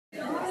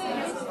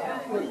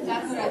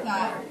That's what I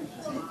thought.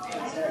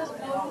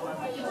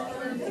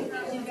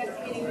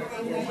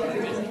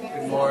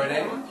 Good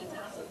morning.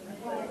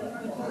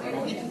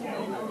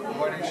 Good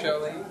morning,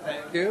 Shirley.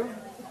 Thank you.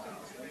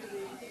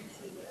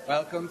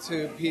 Welcome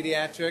to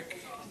Pediatric.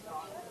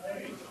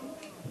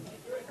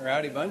 A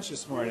rowdy bunch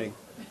this morning.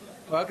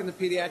 Welcome to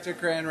Pediatric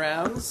Grand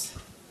Rounds,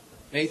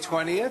 May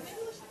 20th,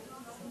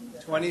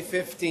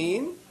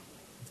 2015.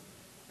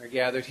 We're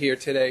gathered here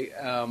today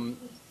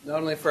not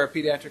only for our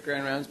Pediatric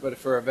Grand Rounds, but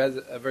for a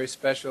very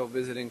special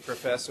visiting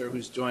professor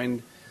who's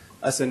joined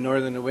us in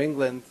northern New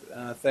England,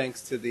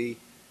 thanks to the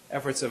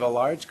efforts of a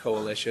large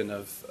coalition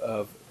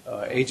of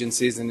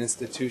agencies and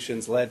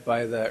institutions led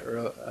by the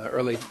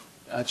Early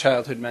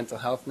Childhood Mental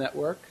Health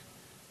Network.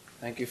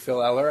 Thank you,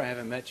 Phil Eller. I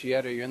haven't met you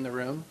yet. Are you in the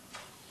room?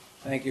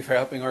 Thank you for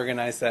helping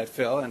organize that,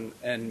 Phil.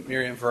 And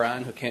Miriam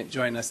Varan, who can't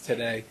join us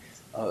today,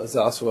 is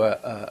also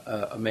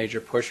a major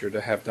pusher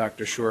to have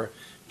Dr. Schore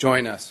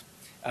join us.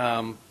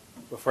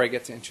 Before I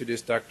get to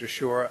introduce Dr.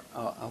 Schore,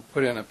 I'll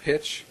put in a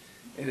pitch.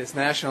 It is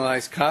National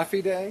Iced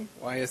Coffee Day.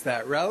 Why is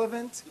that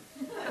relevant?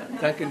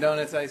 Dunkin'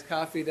 Donuts Iced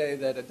Coffee Day,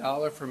 that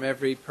 $1 from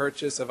every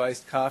purchase of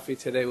iced coffee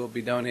today will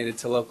be donated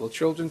to local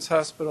children's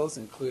hospitals,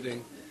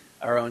 including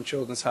our own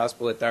Children's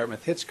Hospital at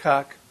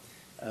Dartmouth-Hitchcock.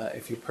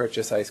 If you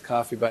purchase iced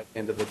coffee by the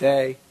end of the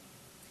day.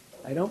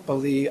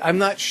 I'm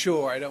not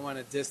sure, I don't want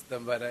to diss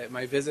them, but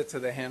my visit to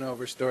the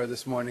Hanover store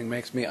this morning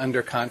makes me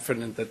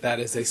underconfident that that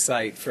is a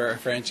site for a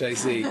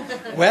franchisee.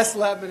 West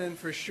Lebanon,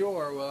 for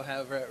sure, will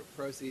have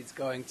proceeds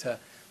going to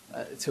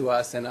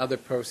us, and other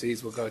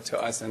proceeds will go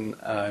to us and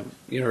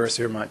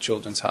University of Vermont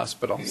Children's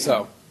Hospital.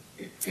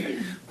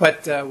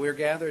 But we're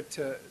gathered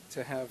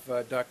to have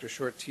Dr.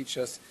 Schore teach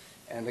us,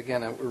 and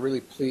again, we're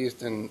really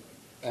pleased and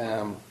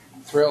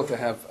thrilled to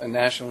have a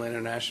national and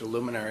international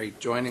luminary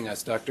joining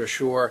us. Dr.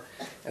 Schore,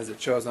 as it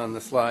shows on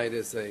the slide,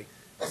 is an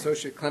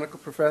associate clinical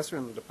professor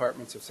in the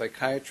departments of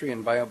psychiatry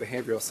and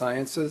biobehavioral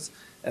sciences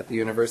at the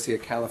University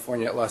of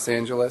California at Los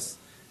Angeles,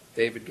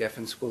 David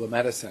Geffen School of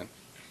Medicine.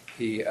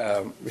 He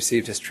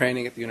received his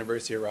training at the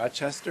University of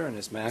Rochester and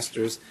his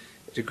master's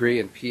degree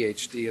and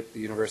PhD at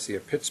the University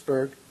of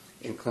Pittsburgh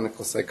in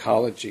clinical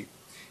psychology.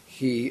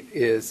 He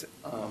is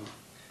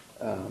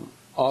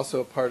also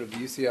a part of the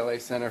UCLA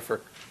Center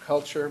for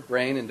Culture,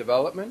 Brain, and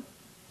Development.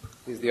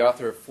 He's the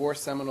author of 4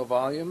 seminal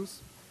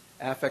volumes: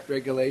 Affect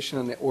Regulation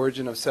and the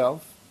Origin of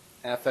Self,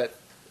 Affect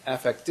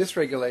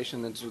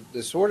Dysregulation and the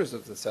Disorders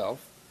of the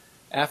Self,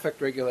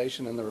 Affect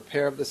Regulation and the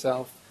Repair of the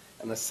Self,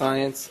 and the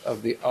Science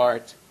of the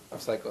Art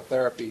of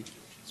Psychotherapy,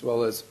 as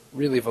well as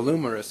really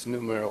voluminous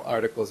numeral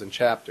articles and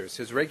chapters.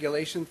 His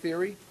regulation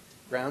theory,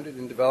 grounded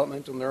in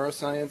developmental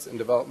neuroscience and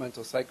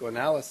developmental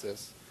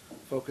psychoanalysis,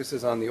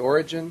 focuses on the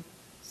origin,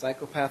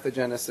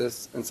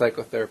 psychopathogenesis, and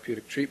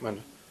psychotherapeutic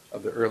treatment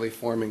of the early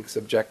forming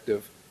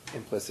subjective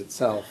implicit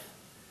self.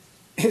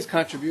 His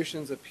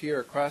contributions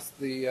appear across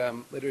the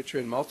literature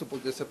in multiple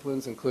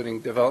disciplines, including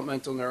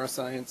developmental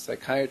neuroscience,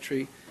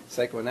 psychiatry,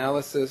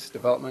 psychoanalysis,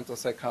 developmental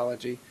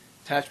psychology,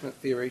 attachment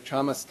theory,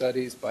 trauma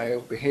studies,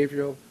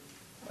 biobehavioral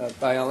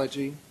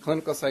biology,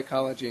 clinical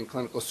psychology, and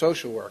clinical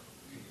social work.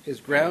 His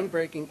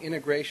groundbreaking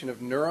integration of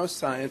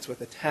neuroscience with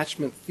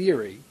attachment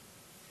theory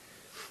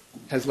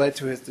has led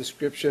to his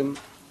description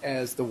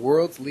as the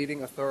world's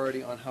leading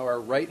authority on how our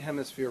right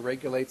hemisphere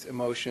regulates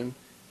emotion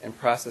and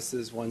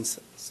processes one's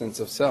sense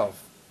of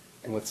self,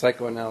 and with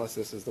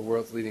psychoanalysis as the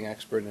world's leading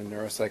expert in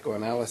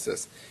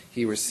neuropsychoanalysis.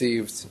 He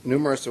received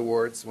numerous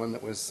awards. One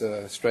that was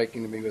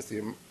striking to me was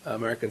the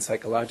American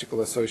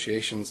Psychological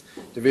Association's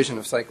Division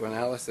of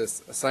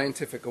Psychoanalysis, a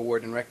scientific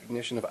award in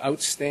recognition of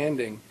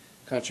outstanding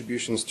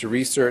contributions to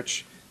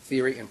research,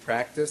 theory, and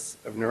practice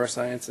of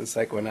neuroscience and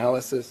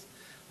psychoanalysis,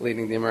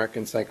 leading the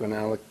American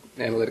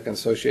Psychoanalytic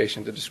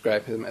Association to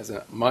describe him as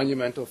a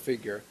monumental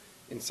figure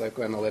in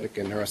psychoanalytic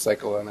and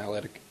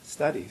neuropsychoanalytic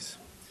studies.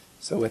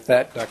 So with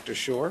that, Dr.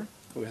 Schore,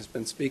 who has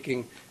been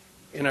speaking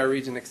in our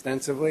region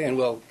extensively and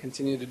will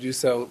continue to do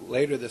so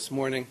later this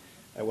morning,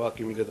 I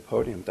welcome you to the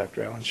podium,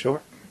 Dr. Allan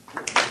Schore.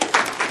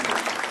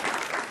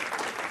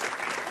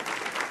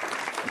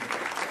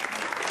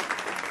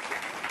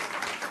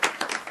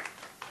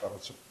 Well,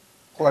 it's a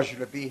pleasure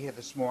to be here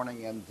this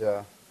morning, and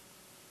I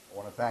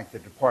want to thank the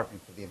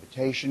department for the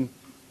invitation.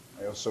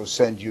 I also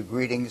send you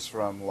greetings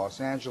from Los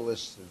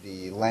Angeles,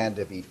 the land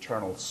of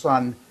eternal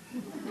sun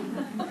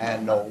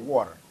and no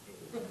water.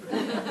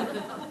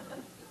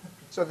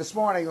 So this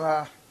morning,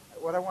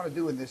 what I want to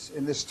do in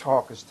this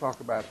talk is talk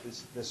about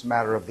this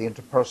matter of the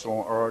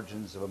interpersonal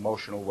origins of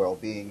emotional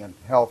well-being and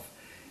health.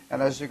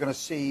 And as you're going to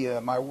see,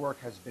 my work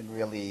has been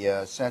really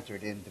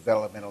centered in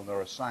developmental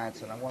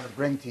neuroscience, and I want to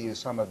bring to you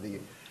some of the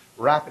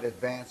rapid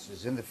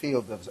advances in the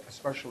field of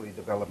especially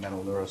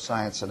developmental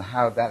neuroscience and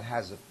how that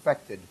has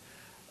affected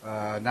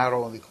not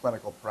only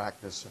clinical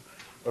practice,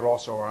 but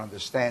also our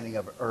understanding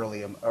of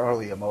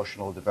early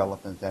emotional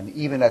development. And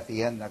even at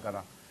the end, I'm going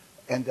to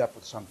end up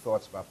with some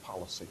thoughts about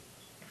policy.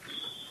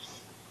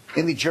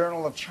 In the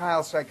Journal of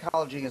Child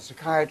Psychology and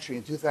Psychiatry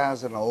in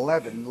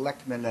 2011,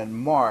 Leckman and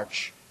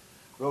March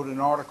wrote an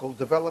article,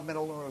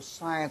 Developmental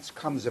Neuroscience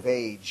Comes of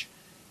Age,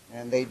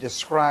 and they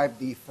describe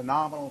the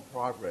phenomenal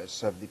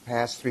progress of the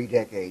past 3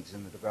 decades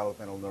in the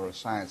developmental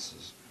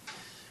neurosciences.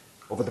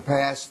 Over the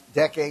past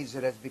decades,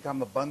 it has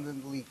become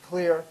abundantly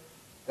clear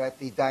that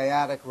the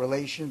dyadic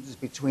relations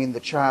between the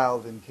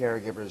child and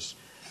caregivers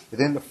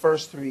within the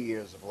first 3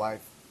 years of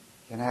life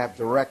can have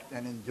direct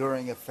and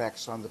enduring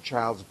effects on the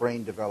child's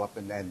brain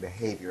development and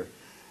behavior.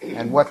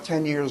 And what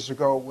 10 years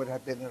ago would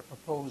have been a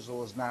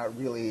proposal is now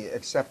really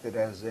accepted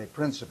as a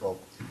principle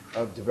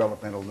of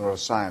developmental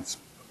neuroscience.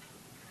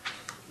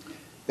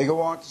 They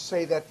go on to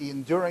say that the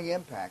enduring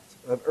impact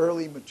of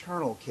early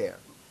maternal care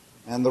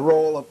and the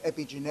role of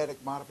epigenetic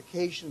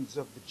modifications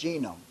of the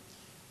genome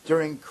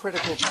during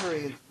critical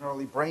periods in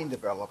early brain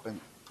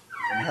development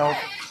and health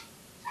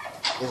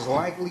is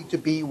likely to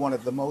be one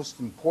of the most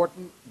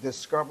important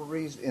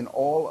discoveries in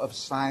all of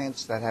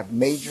science that have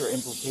major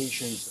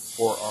implications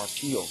for our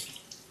field.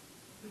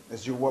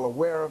 As you're well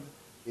aware of,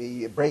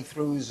 the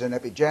breakthroughs in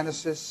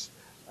epigenesis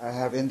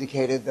have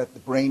indicated that the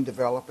brain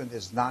development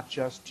is not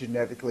just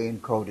genetically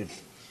encoded.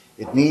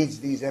 It needs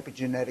these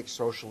epigenetic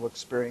social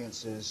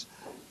experiences.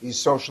 These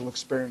social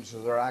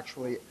experiences are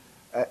actually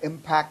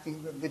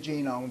impacting the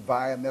genome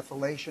via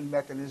methylation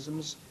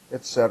mechanisms,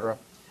 etc.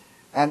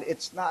 And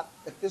it's not,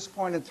 at this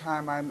point in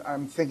time,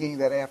 I'm thinking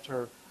that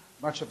after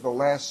much of the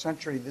last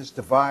century, this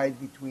divide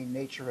between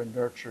nature and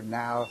nurture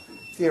now,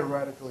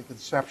 theoretically,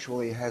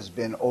 conceptually, has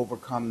been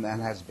overcome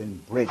and has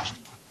been bridged.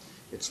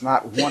 It's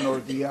not one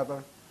or the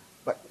other,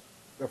 but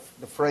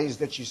the phrase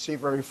that you see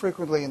very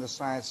frequently in the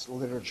science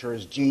literature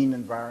is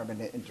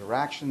gene-environment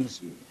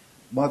interactions.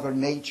 Mother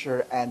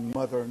nature and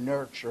mother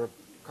nurture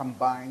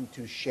combine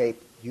to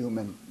shape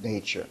human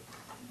nature.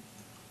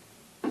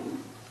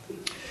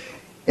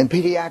 In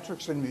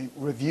Pediatrics in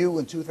Review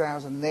in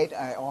 2008,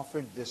 I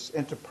offered this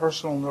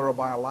interpersonal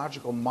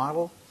neurobiological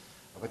model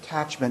of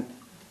attachment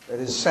that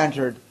is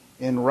centered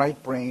in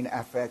right brain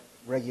affect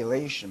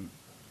regulation.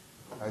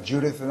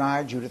 Judith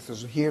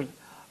is here,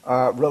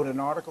 wrote an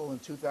article in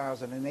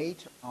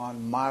 2008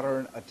 on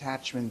modern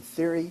attachment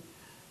theory,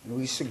 and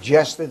we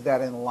suggested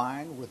that in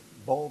line with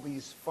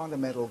Bowlby's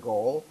fundamental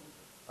goal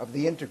of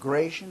the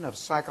integration of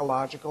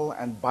psychological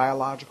and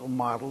biological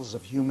models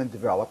of human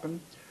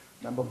development.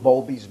 Remember,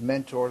 Bowlby's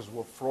mentors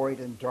were Freud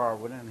and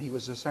Darwin, and he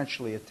was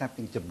essentially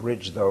attempting to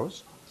bridge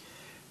those.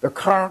 The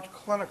current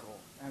clinical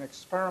and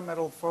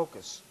experimental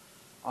focus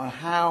on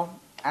how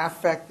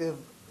affective,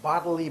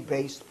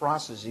 bodily-based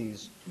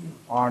processes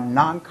are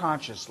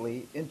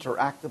non-consciously,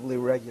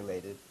 interactively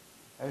regulated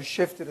has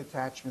shifted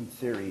attachment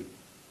theory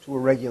to a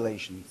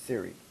regulation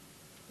theory.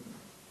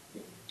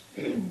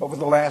 Over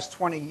the last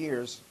 20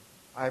 years,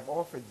 I've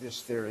offered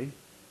this theory,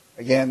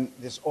 again,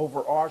 this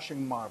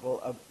overarching model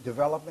of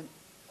development,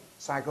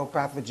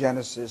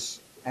 psychopathogenesis,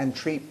 and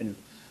treatment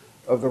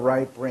of the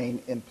right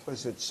brain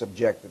implicit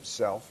subjective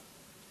self.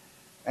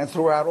 And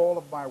throughout all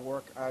of my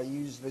work, I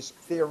use this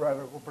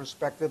theoretical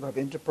perspective of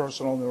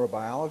interpersonal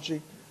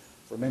neurobiology.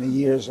 For many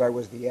years, I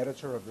was the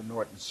editor of the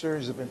Norton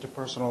series of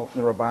interpersonal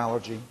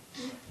neurobiology.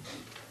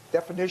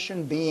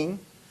 Definition being,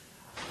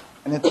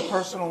 an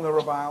interpersonal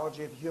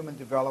neurobiology of human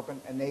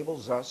development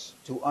enables us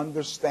to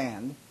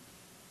understand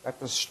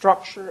that the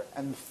structure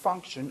and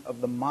function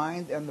of the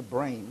mind and the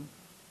brain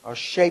are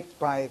shaped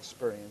by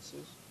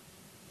experiences,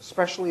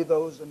 especially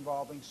those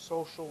involving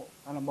social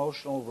and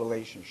emotional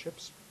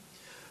relationships,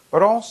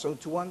 but also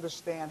to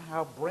understand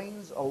how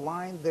brains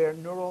align their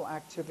neural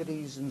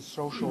activities in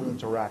social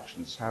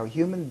interactions, how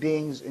human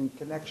beings in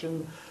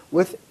connection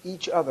with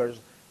each other,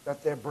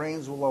 that their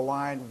brains will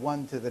align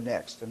one to the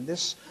next. And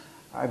this,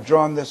 I've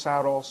drawn this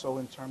out also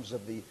in terms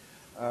of the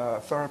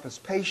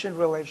therapist-patient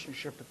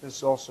relationship, but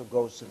this also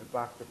goes to the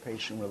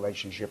doctor-patient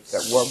relationship,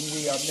 that when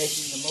we are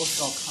making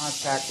emotional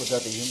contact with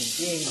other human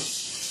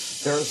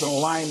beings, there is an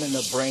alignment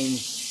of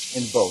brains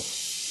in both.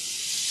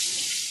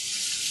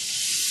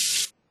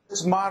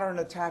 This modern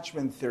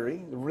attachment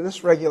theory,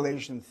 this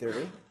regulation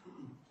theory,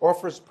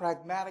 offers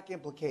pragmatic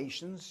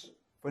implications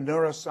for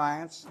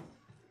neuroscience.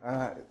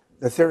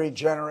 The theory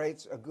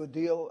generates a good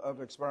deal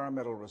of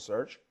experimental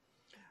research,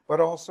 but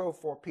also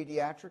for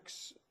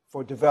pediatrics,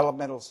 for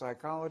developmental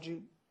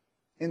psychology,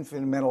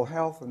 infant mental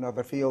health,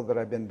 another field that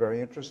I've been very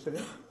interested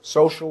in,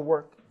 social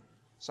work,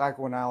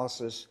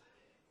 psychoanalysis,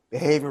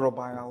 behavioral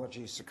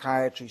biology,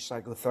 psychiatry,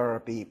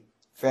 psychotherapy,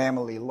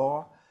 family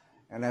law,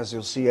 and as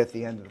you'll see at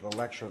the end of the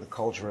lecture, the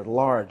culture at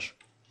large.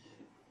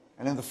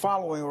 And in the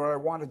following, what I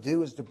want to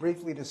do is to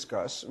briefly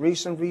discuss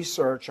recent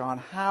research on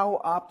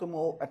how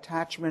optimal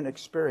attachment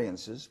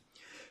experiences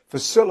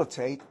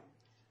facilitate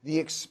the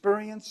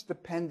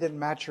experience-dependent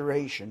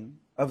maturation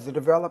of the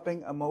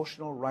developing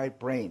emotional right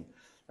brain.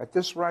 That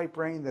this right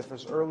brain, that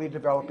this early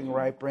developing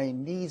right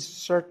brain needs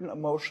certain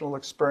emotional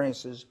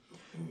experiences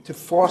to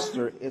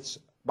foster its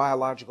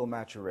biological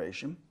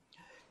maturation,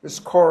 this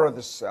core of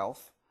the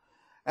self,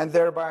 and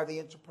thereby the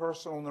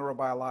interpersonal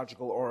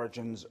neurobiological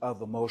origins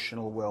of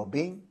emotional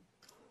well-being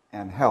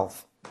and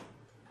health.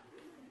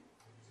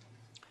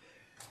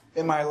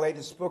 In my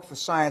latest book, The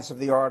Science of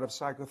the Art of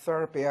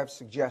Psychotherapy, I've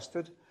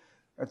suggested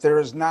that there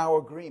is now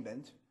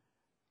agreement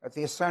that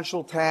the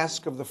essential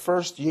task of the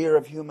first year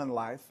of human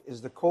life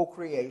is the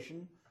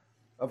co-creation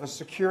of a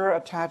secure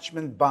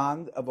attachment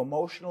bond of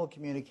emotional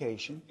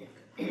communication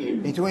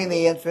between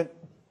the infant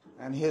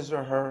and his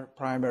or her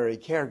primary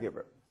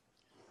caregiver.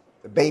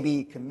 The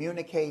baby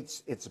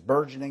communicates its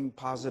burgeoning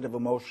positive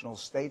emotional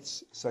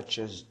states such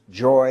as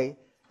joy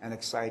and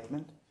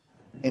excitement,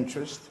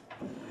 interest,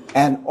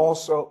 and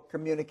also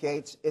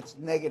communicates its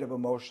negative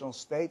emotional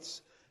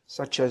states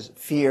such as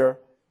fear,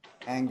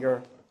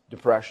 anger,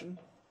 depression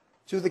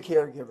to the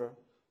caregiver,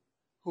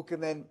 who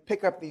can then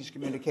pick up these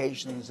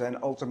communications and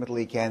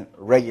ultimately can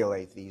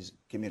regulate these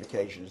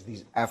communications,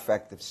 these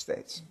affective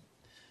states.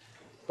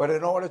 But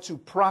in order to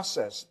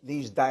process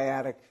these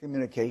dyadic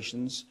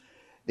communications,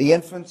 the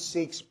infant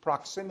seeks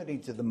proximity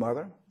to the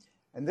mother,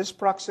 and this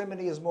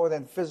proximity is more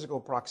than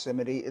physical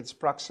proximity. It's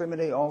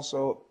proximity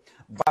also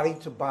body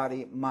to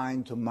body,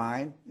 mind to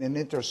mind, an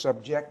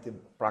intersubjective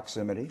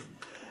proximity.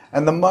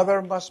 And the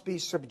mother must be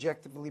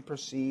subjectively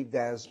perceived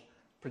as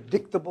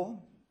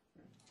predictable,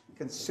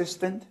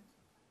 consistent,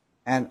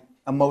 and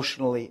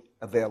emotionally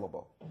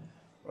available.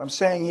 What I'm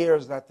saying here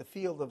is that the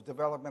field of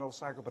developmental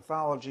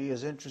psychopathology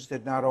is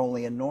interested not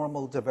only in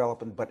normal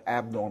development but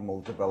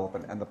abnormal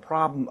development. And the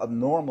problem of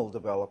normal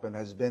development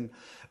has been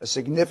a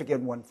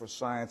significant one for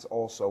science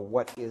also.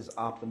 What is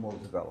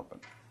optimal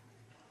development?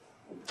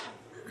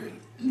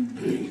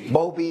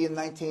 Bowlby in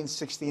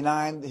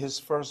 1969, his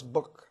first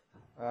book,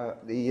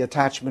 the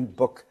attachment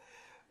book,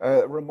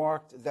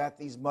 remarked that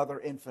these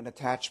mother-infant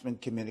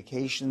attachment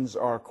communications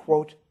are,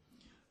 quote,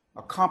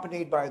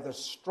 accompanied by the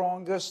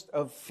strongest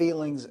of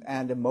feelings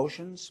and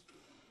emotions,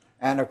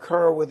 and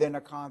occur within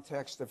a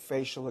context of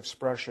facial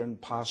expression,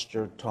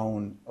 posture,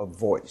 tone of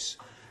voice.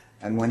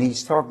 And when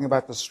he's talking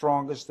about the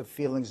strongest of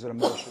feelings and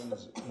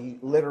emotions, he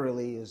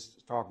literally is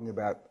talking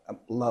about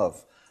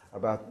love,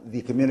 about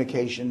the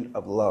communication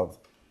of love.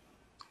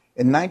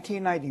 In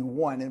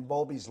 1991, in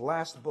Bowlby's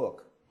last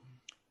book,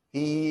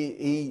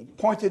 he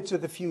pointed to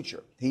the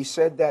future. He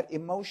said that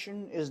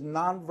emotion is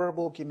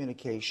nonverbal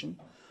communication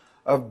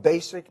of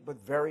basic but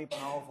very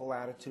powerful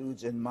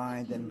attitudes in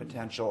mind and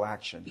potential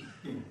action.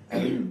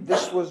 And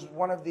this was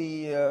one of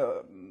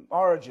the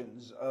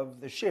origins of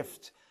the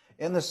shift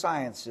in the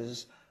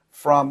sciences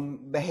from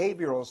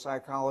behavioral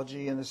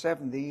psychology in the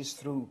 70s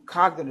through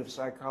cognitive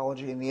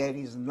psychology in the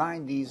 80s and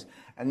 90s,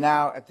 and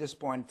now at this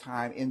point in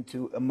time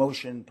into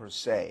emotion per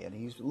se. And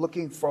he's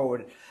looking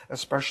forward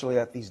especially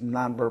at these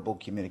nonverbal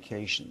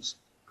communications.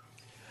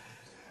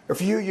 A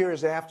few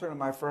years after, in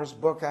my first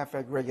book,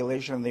 Affect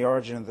Regulation and the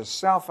Origin of the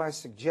Self, I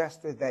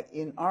suggested that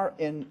in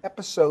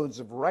episodes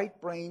of right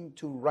brain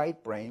to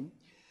right brain,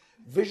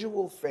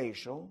 visual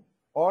facial,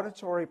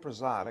 auditory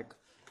prosodic,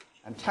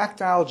 and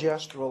tactile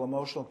gestural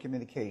emotional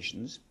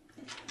communications,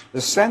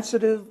 the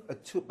sensitive,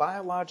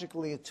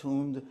 biologically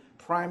attuned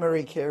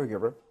primary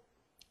caregiver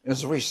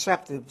is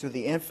receptive to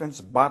the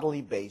infant's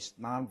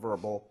bodily-based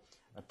nonverbal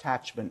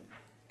attachment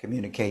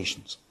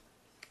communications.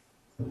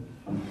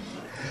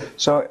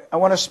 So I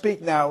want to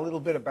speak now a little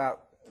bit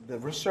about the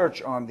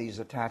research on these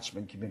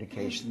attachment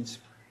communications.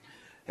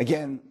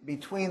 Again,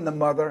 between the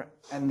mother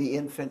and the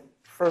infant,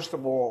 first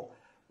of all,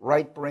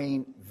 right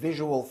brain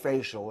visual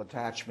facial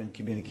attachment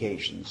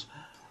communications.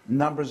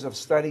 Numbers of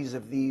studies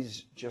of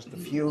these, just a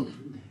few.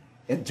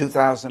 In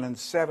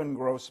 2007,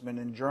 Grossman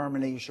in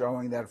Germany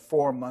showing that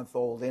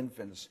 4-month-old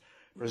infants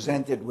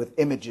presented with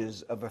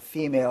images of a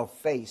female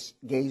face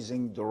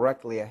gazing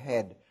directly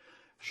ahead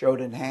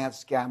showed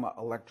enhanced gamma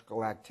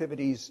electrical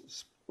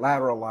activities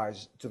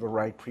lateralized to the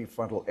right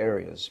prefrontal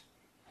areas.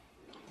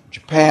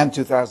 Japan,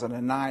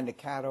 2009,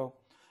 Nakato,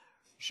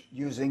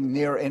 using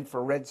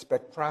near-infrared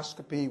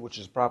spectroscopy, which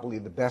is probably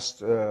the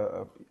best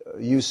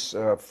use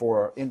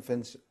for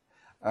infants,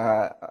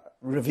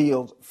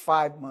 revealed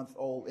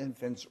 5-month-old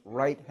infants'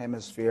 right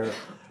hemisphere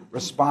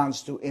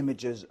responds to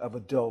images of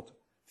adult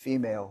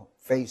female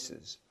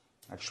faces.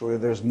 Actually,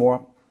 there's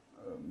more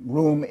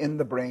room in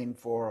the brain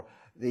for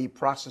the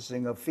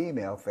processing of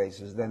female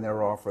faces than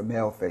there are for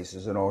male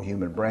faces in all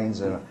human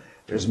brains, and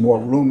there's more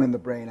room in the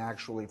brain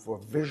actually for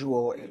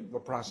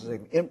the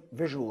processing of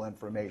visual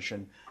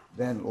information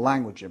than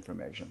language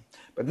information.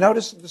 But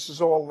notice this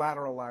is all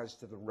lateralized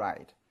to the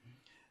right.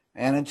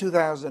 And in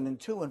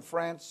 2002 in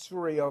France,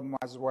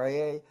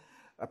 Sourio-Mazoyer,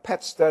 a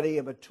PET study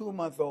of a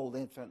 2-month-old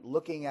infant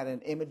looking at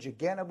an image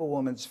again of a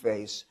woman's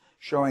face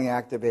showing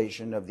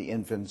activation of the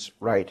infant's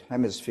right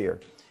hemisphere.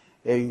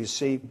 There you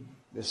see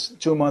this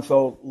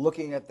 2-month-old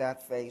looking at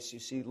that face. You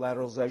see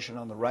lateralization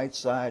on the right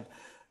side,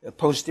 the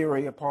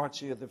posterior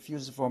parts of the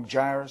fusiform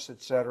gyrus,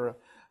 etc.,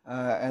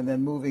 and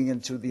then moving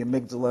into the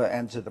amygdala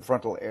and to the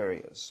frontal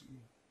areas.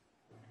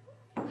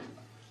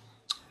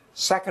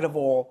 Second of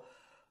all,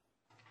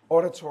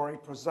 auditory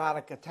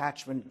prosodic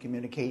attachment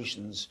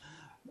communications.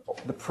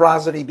 The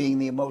prosody being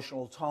the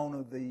emotional tone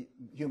of the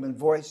human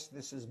voice.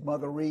 This is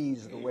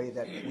motherese, the way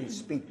that we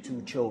speak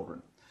to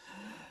children.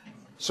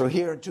 So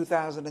here in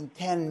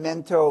 2010,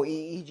 Mento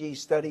EEG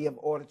study of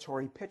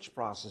auditory pitch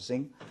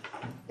processing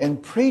in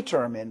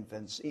preterm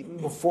infants, even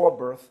before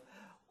birth,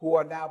 who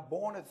are now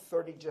born at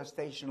 30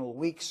 gestational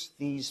weeks,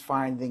 these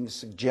findings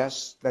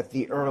suggest that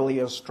the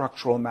earlier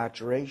structural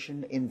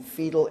maturation in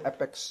fetal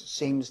epochs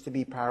seems to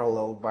be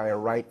paralleled by a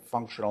right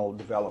functional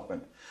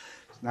development.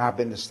 It's now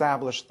been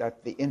established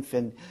that the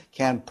infant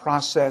can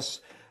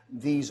process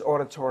these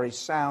auditory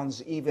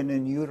sounds even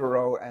in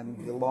utero,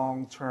 and the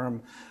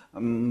long-term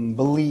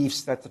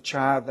beliefs that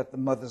the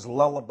mother's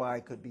lullaby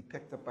could be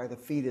picked up by the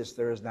fetus,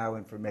 there is now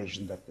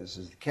information that this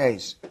is the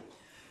case.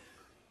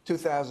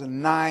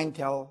 2009,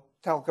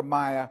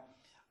 Telkamaya,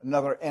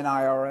 another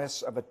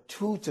NIRS of a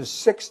 2 to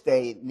 6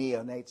 day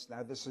neonates,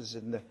 now this is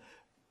in the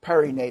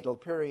perinatal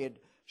period,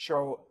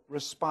 show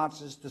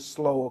responses to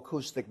slow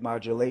acoustic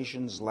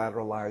modulations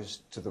lateralized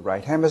to the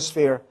right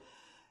hemisphere.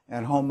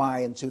 And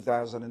Homai in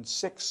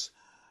 2006,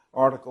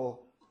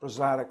 article,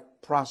 prosodic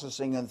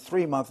processing in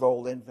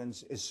 3-month-old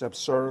infants is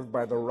observed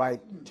by the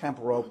right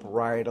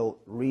temporoparietal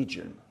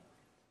region.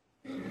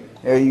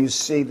 Here you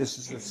see, this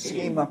is the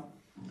schema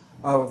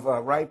of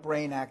right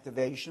brain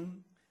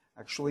activation.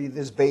 Actually,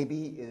 this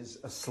baby is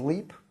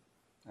asleep,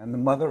 and the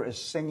mother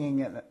is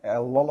singing a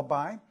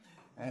lullaby.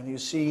 And you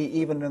see,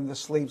 even in the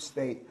sleep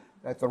state,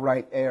 that the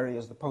right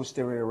areas, the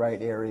posterior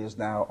right areas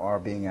now are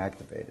being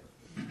activated.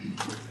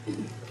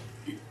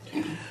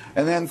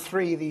 And then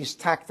 3, these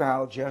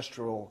tactile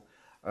gestural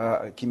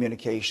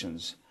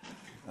communications.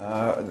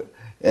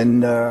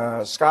 In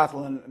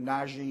Scotland,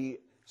 Nagy,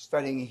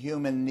 studying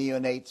human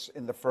neonates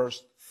in the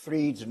first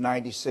 3 to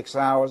 96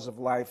 hours of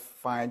life,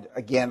 find,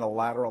 again, a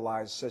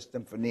lateralized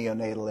system for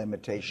neonatal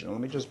imitation. Let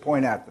me just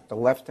point out that the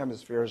left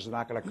hemisphere is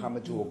not going to come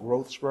into a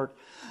growth spurt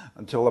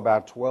until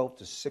about 12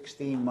 to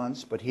 16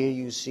 months, but here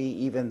you see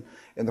even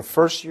in the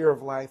first year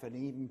of life and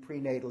even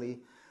prenatally,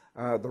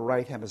 the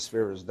right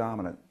hemisphere is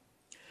dominant.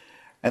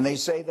 And they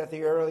say that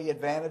the early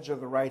advantage of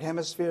the right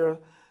hemisphere,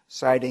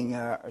 citing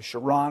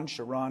Schore.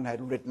 Schore had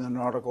written an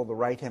article, The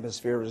Right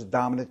Hemisphere is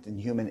Dominant in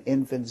Human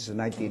Infants, in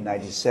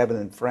 1997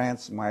 in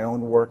France. My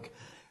own work,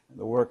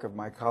 the work of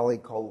my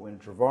colleague Colwyn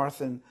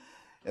Trevarthen,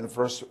 in the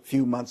first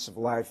few months of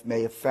life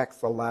may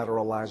affect the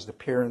lateralized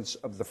appearance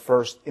of the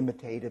first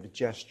imitative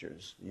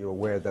gestures. You're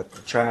aware that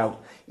the child,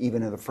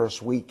 even in the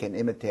first week, can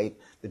imitate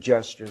the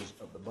gestures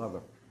of the mother.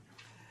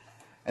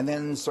 And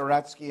then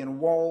Saratsky and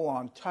Wohl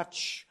on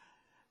touch,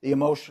 the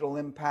emotional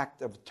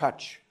impact of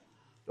touch.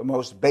 The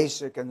most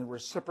basic and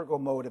reciprocal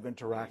mode of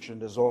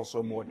interaction is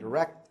also more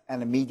direct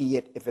and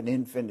immediate if an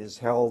infant is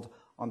held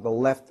on the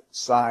left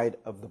side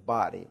of the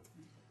body.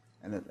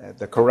 And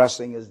the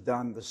caressing is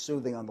done, the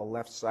soothing on the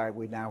left side.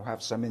 We now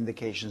have some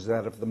indications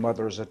that if the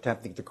mother is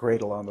attempting to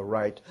cradle on the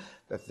right,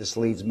 that this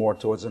leads more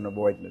towards an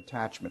avoidant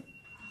attachment.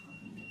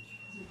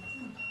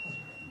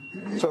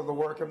 So the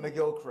work of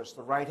McGilchrist,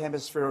 the right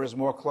hemisphere is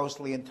more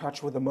closely in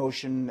touch with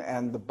emotion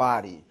and the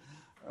body.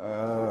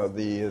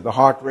 The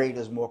heart rate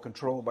is more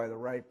controlled by the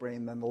right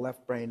brain than the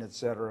left brain,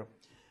 etc.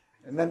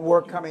 And then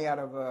work coming out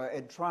of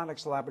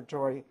Edtronic's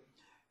laboratory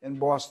in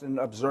Boston,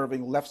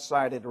 observing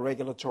left-sided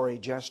regulatory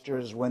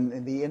gestures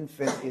when the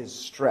infant is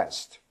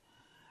stressed.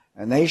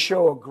 And they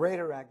show a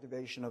greater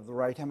activation of the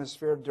right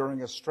hemisphere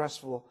during a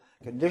stressful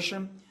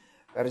condition,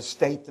 that is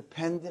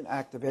state-dependent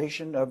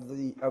activation of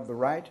the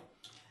right.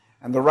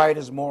 And the right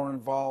is more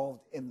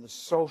involved in the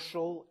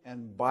social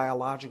and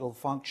biological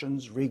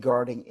functions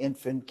regarding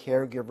infant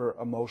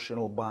caregiver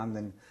emotional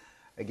bonding.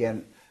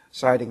 Again,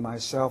 citing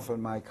myself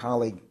and my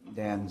colleague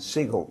Dan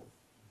Siegel.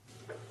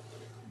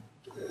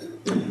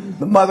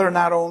 The mother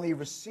not only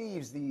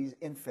receives these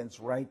infants'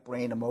 right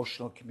brain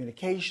emotional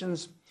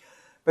communications,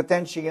 but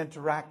then she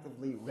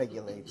interactively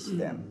regulates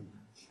them.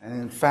 And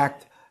in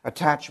fact,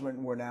 attachment,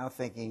 we're now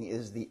thinking,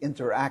 is the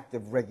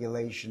interactive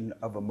regulation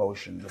of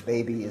emotion. The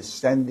baby is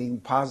sending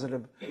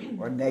positive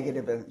or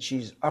negative, and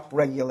she's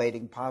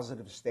upregulating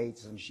positive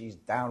states, and she's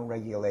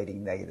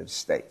downregulating negative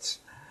states.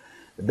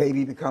 The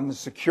baby becomes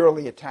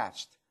securely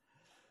attached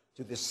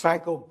to the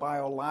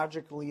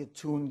psychobiologically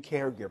attuned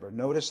caregiver.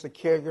 Notice the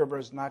caregiver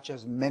is not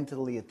just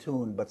mentally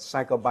attuned, but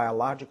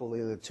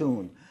psychobiologically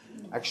attuned.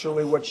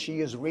 Actually, what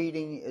she is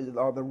reading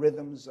are the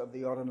rhythms of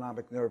the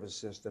autonomic nervous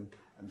system,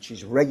 and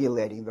she's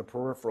regulating the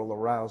peripheral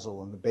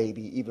arousal in the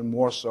baby even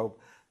more so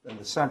than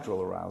the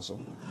central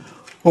arousal,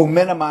 who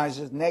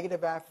minimizes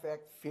negative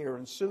affect, fear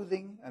and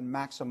soothing, and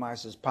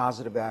maximizes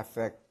positive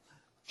affect,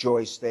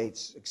 joy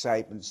states,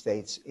 excitement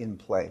states in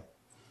play.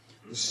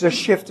 This is a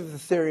shift of the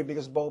theory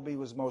because Bowlby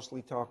was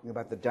mostly talking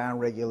about the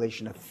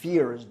downregulation of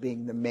fear as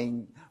being the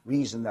main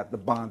reason that the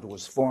bond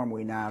was formed.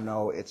 We now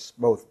know it's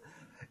both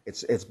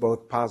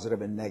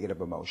positive and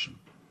negative emotion.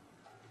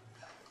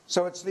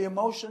 So it's the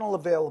emotional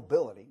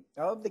availability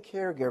of the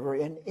caregiver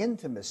in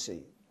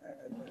intimacy.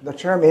 The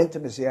term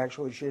intimacy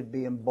actually should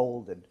be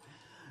emboldened,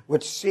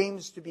 which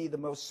seems to be the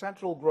most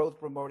central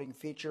growth-promoting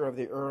feature of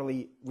the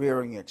early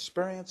rearing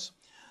experience.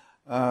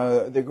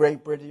 The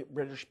great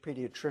British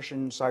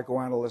pediatrician,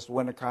 psychoanalyst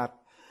Winnicott,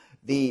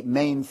 the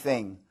main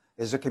thing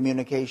is a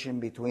communication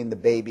between the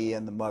baby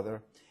and the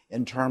mother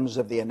in terms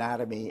of the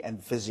anatomy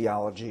and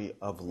physiology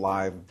of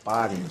live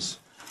bodies.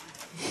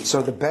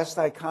 So the best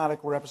iconic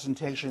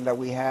representation that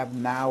we have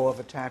now of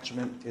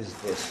attachment is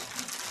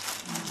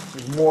this.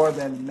 There's more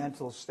than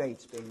mental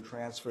states being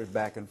transferred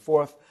back and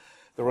forth.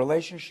 The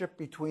relationship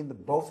between the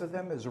both of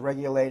them is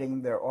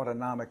regulating their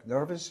autonomic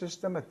nervous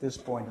system at this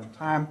point in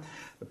time.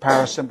 The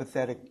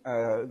parasympathetic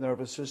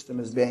nervous system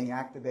is being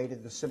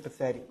activated. The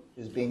sympathetic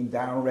is being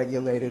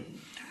downregulated.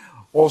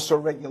 Also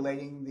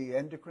regulating the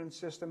endocrine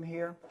system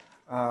here.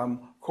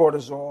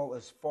 Cortisol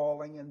is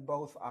falling in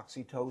both.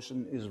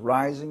 Oxytocin is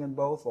rising in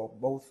both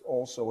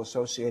also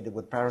associated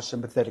with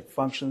parasympathetic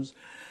functions.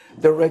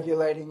 They're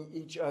regulating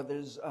each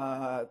other's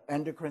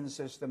endocrine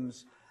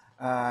systems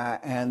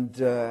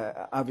and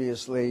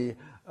obviously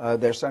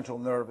their central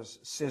nervous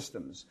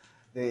systems.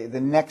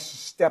 The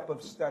next step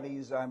of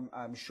studies,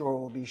 I'm sure,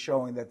 will be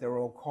showing that they're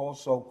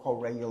also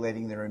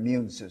co-regulating their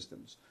immune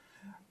systems.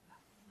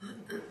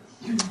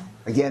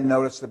 Again,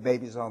 notice the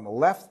baby's on the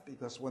left,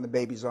 because when the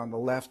baby's on the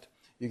left,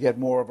 you get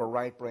more of a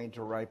right brain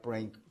to right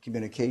brain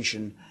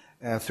communication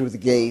through the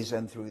gaze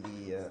and through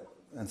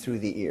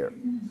the ear.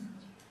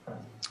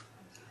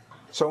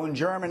 So in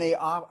Germany,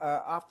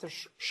 after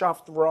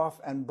Schaftroff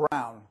and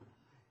Brown,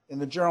 in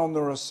the journal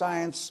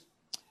Neuroscience,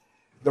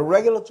 the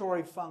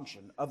regulatory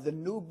function of the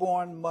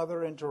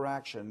newborn-mother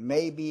interaction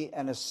may be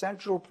an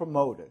essential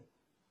promoter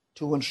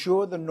to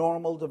ensure the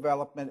normal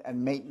development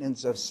and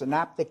maintenance of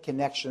synaptic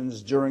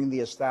connections during the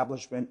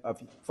establishment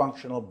of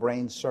functional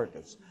brain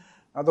circuits.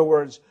 In other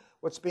words,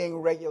 what's being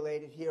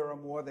regulated here are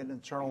more than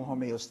internal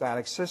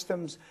homeostatic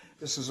systems.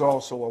 This is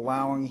also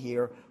allowing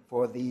here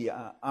for the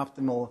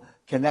optimal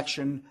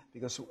connection,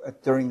 because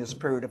during this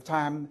period of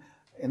time,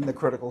 in the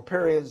critical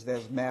periods,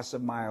 there's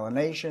massive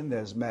myelination,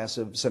 there's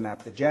massive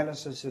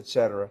synaptogenesis,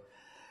 etc.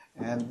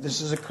 And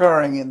this is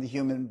occurring in the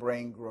human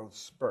brain growth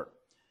spurt.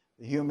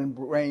 The human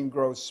brain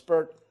growth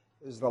spurt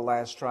is the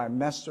last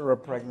trimester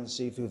of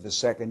pregnancy through the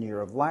second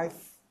year of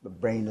life. The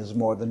brain is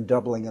more than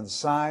doubling in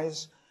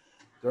size.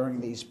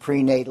 During these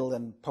prenatal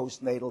and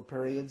postnatal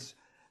periods,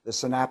 the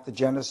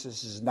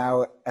synaptogenesis is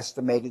now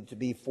estimated to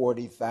be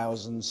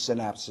 40,000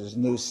 synapses,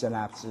 new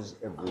synapses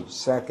every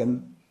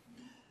second.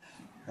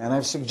 And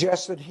I've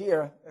suggested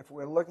here, if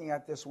we're looking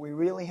at this, we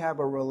really have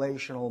a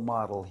relational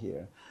model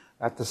here.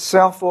 That the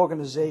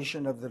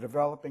self-organization of the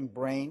developing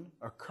brain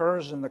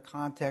occurs in the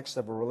context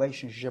of a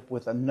relationship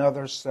with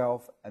another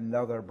self,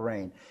 another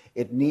brain.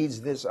 It needs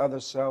this other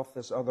self,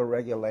 this other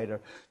regulator,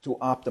 to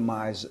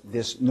optimize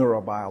this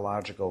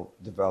neurobiological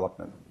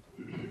development.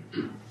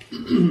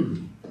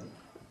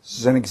 This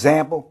is an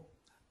example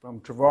from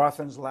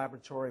Trevarthen's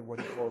laboratory, what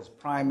he calls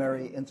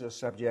primary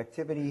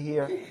intersubjectivity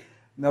here.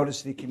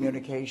 Notice the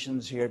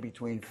communications here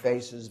between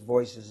faces,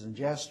 voices, and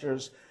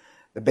gestures.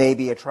 The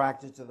baby,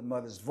 attracted to the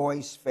mother's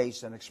voice,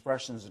 face, and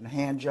expressions and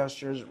hand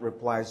gestures,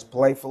 replies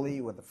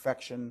playfully with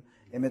affection,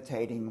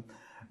 imitating,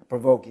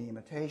 provoking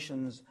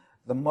imitations.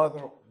 The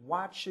mother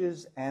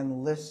watches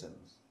and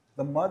listens.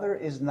 The mother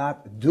is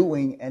not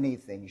doing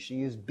anything.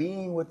 She is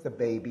being with the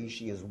baby.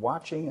 She is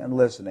watching and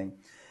listening,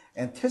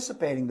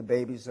 anticipating the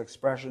baby's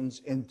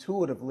expressions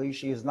intuitively.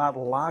 She is not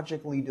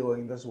logically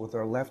doing this with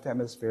her left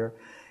hemisphere,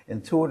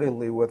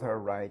 intuitively with her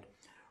right.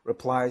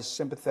 Replies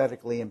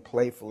sympathetically and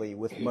playfully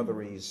with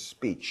motherese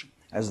speech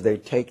as they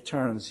take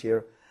turns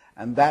here.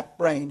 And that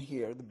brain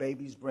here, the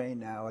baby's brain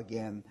now,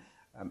 again,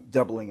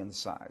 doubling in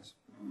size.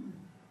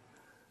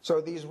 So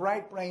these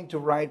right brain to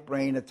right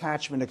brain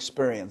attachment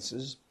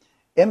experiences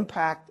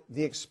impact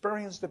the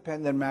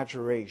experience-dependent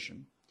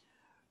maturation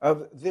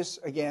of this,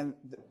 again,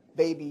 the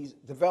baby's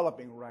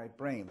developing right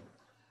brain.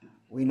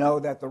 We know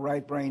that the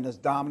right brain is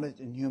dominant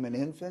in human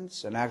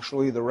infants, and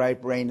actually the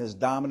right brain is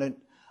dominant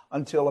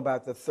until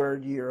about the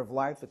third year of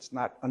life. It's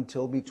not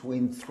until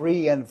between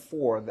 3 and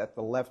 4 that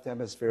the left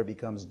hemisphere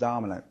becomes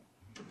dominant.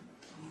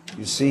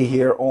 You see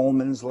here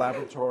Ullman's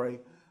laboratory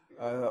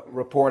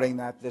reporting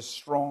that this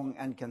strong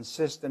and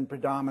consistent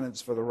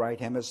predominance for the right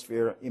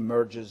hemisphere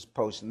emerges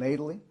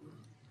postnatally,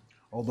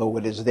 although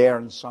it is there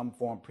in some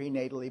form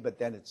prenatally, but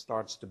then it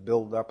starts to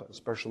build up,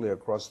 especially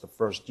across the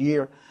first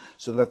year,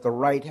 so that the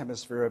right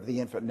hemisphere of the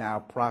infant now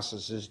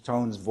processes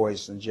tones,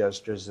 voice, and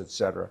gestures,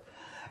 etc.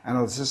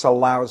 And this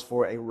allows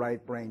for a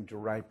right brain to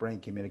right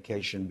brain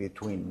communication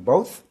between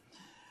both.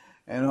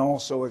 And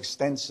also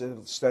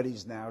extensive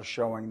studies now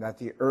showing that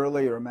the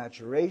earlier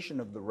maturation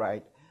of the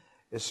right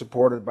is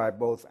supported by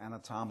both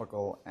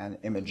anatomical and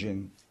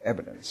imaging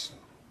evidence.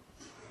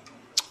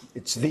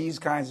 It's these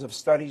kinds of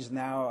studies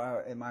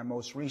now, in my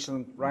most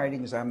recent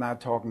writings, I'm now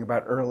talking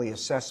about early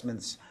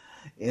assessments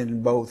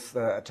in both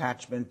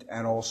attachment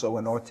and also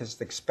in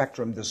autistic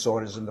spectrum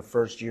disorders in the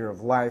first year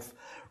of life,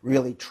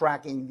 really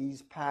tracking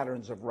these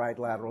patterns of right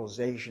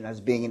lateralization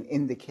as being an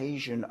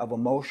indication of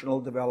emotional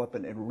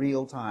development in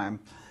real time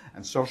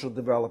and social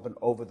development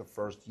over the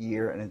first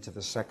year and into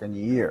the second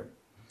year.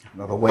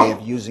 Another way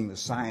of using the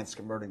science,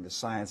 converting the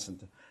science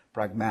into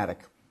pragmatic.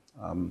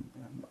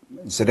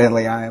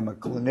 Incidentally, I am a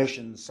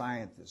clinician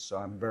scientist, so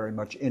I'm very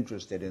much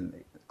interested in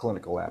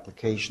clinical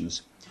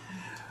applications.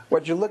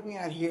 What you're looking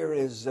at here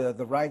is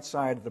the right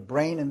side of the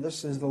brain, and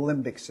this is the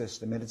limbic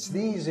system. And it's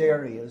these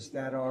areas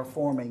that are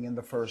forming in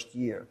the first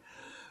year.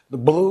 The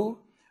blue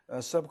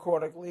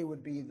Subcortically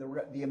would be the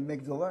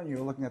amygdala, and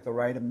you're looking at the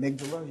right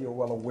amygdala. You're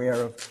well aware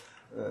of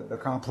the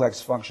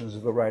complex functions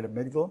of the right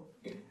amygdala,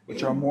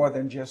 which are more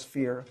than just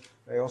fear.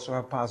 They also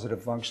have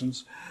positive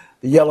functions.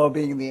 The yellow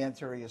being the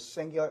anterior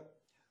cingulate,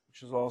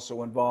 which is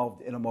also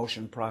involved in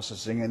emotion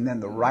processing. And then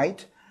the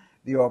right,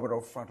 the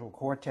orbitofrontal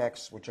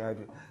cortex, which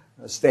I've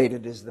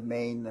stated is the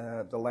main,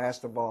 the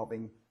last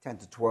evolving 10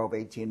 to 12,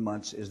 18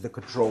 months, is the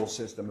control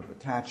system of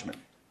attachment.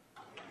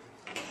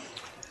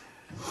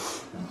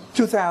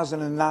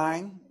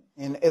 2009,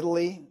 in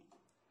Italy,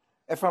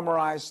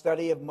 fMRI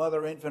study of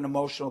mother-infant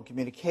emotional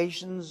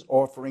communications,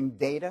 offering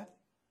data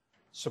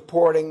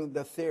supporting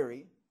the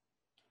theory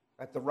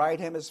that the right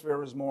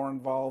hemisphere is more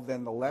involved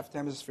than the left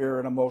hemisphere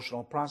in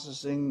emotional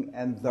processing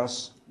and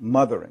thus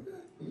mothering.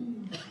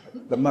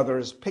 The mother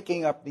is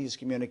picking up these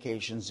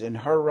communications in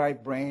her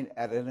right brain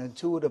at an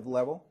intuitive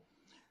level.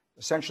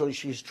 Essentially,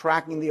 she's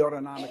tracking the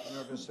autonomic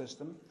nervous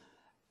system,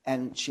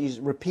 and she's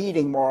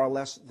repeating more or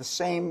less the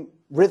same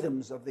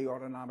rhythms of the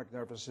autonomic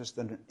nervous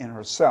system in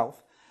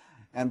herself,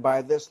 and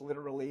by this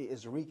literally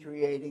is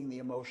recreating the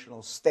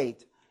emotional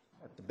state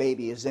that the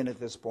baby is in at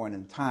this point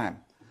in time.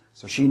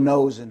 So she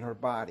knows in her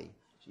body.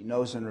 She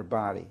knows in her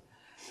body.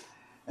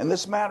 And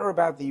this matter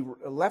about the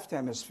left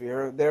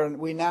hemisphere,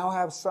 we now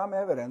have some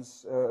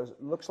evidence,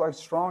 looks like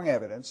strong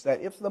evidence,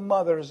 that if the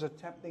mother is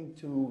attempting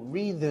to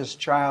read this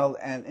child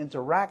and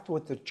interact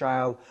with the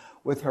child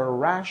with her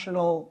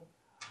rational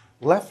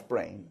left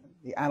brain,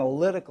 the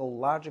analytical,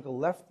 logical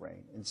left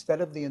brain,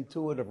 instead of the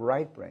intuitive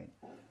right brain,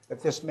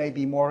 that this may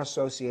be more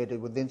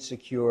associated with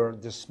insecure,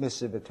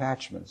 dismissive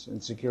attachments,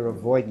 insecure,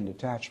 avoidant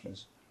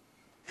attachments.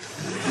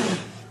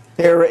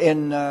 Here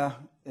in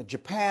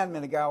Japan,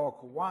 Minagawa,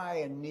 Kauai,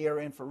 a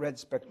near-infrared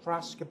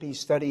spectroscopy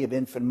study of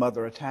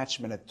infant-mother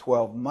attachment at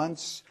 12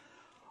 months.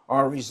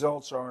 Our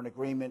results are in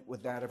agreement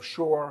with that of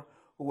Schore,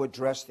 who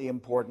addressed the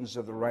importance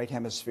of the right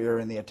hemisphere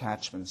in the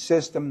attachment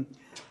system,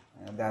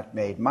 and that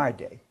made my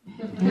day.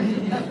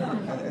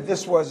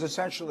 This was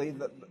essentially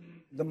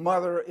the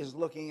mother is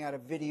looking at a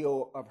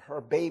video of her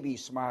baby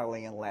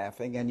smiling and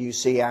laughing, and you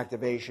see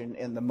activation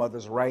in the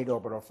mother's right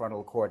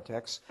orbitofrontal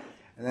cortex.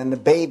 And then the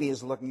baby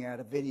is looking at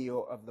a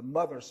video of the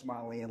mother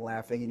smiling and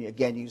laughing, and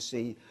again you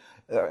see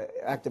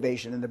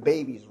activation in the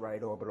baby's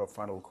right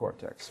orbitofrontal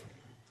cortex.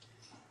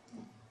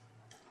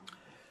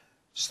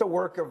 It's the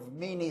work of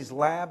Meany's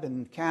lab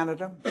in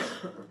Canada,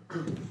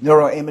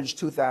 Neuroimage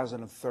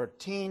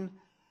 2013.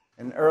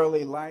 In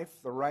early life,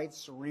 the right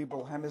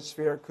cerebral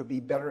hemisphere could be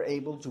better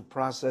able to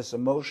process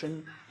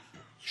emotion.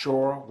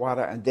 Schore,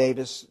 Wada, and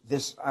Davis,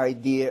 this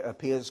idea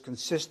appears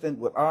consistent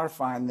with our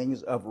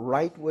findings of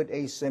rightward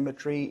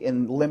asymmetry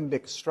in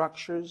limbic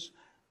structures.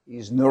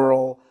 These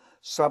neural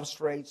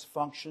substrates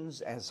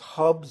functions as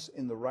hubs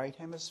in the right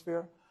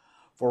hemisphere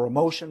for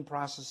emotion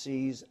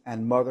processes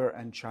and mother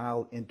and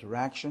child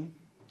interaction.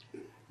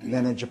 And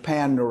then in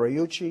Japan,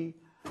 Noriyuchi,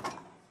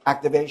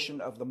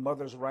 activation of the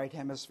mother's right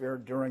hemisphere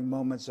during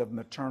moments of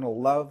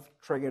maternal love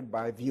triggered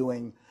by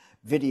viewing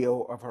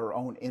video of her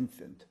own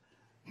infant.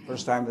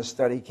 First time the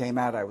study came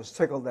out, I was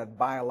tickled that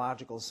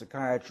Biological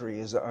Psychiatry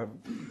is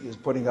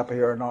putting up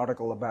here an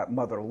article about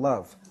mother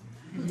love.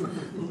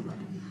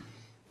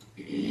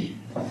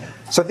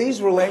 So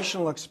these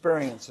relational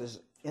experiences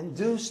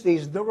induce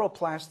these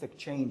neuroplastic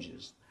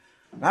changes,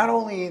 not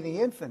only in the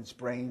infant's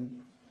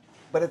brain,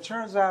 but it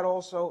turns out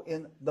also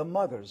in the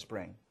mother's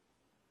brain.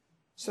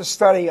 It's a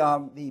study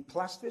on the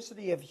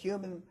plasticity of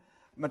human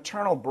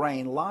maternal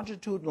brain,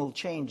 longitudinal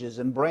changes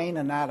in brain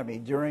anatomy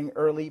during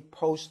early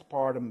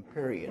postpartum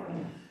period.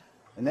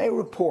 And they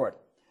report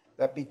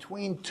that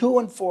between 2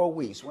 and 4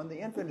 weeks, when the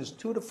infant is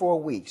 2 to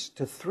 4 weeks,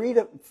 to 3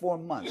 to 4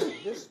 months,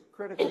 this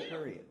critical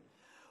period,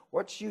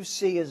 what you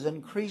see is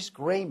increased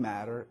gray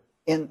matter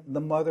in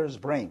the mother's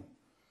brain,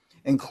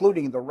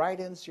 including the right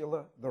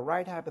insula, the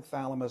right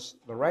hypothalamus,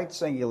 the right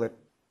cingulate,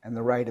 and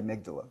the right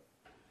amygdala.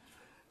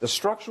 The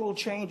structural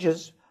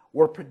changes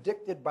were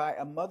predicted by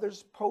a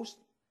mother's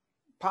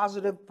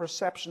positive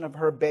perception of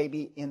her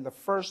baby in the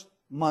first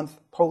month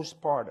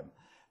postpartum.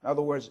 In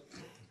other words,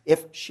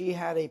 if she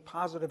had a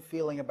positive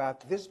feeling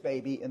about this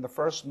baby in the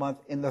first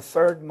month, in the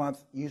third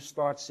month, you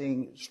start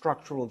seeing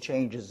structural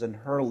changes in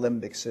her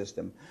limbic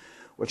system,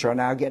 which are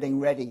now getting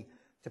ready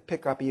to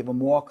pick up even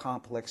more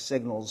complex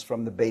signals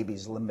from the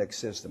baby's limbic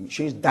system.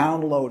 She's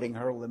downloading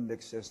her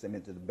limbic system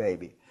into the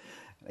baby.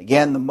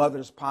 Again, the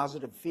mother's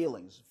positive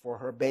feelings for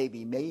her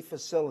baby may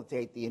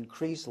facilitate the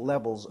increased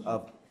levels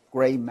of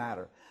gray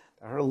matter.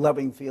 Her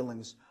loving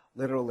feelings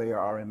literally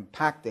are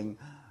impacting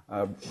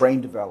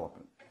brain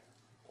development.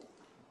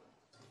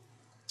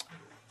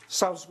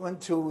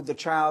 Subsequent to the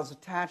child's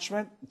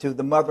attachment to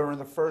the mother in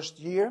the first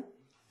year,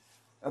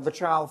 the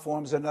child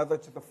forms another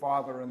to the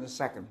father in the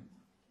second.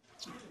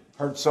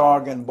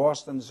 Herzog in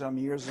Boston some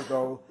years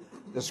ago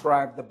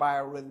described the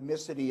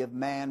biorhythmicity of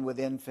man with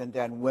infant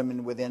and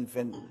women with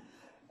infant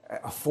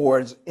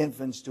affords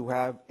infants to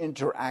have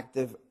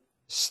interactive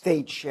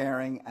state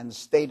sharing and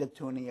state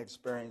attuning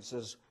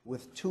experiences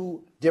with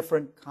 2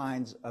 different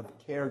kinds of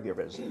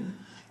caregivers.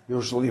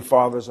 Usually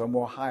fathers are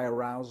more high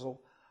arousal,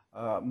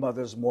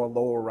 mothers more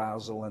low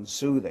arousal and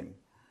soothing.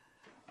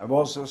 I've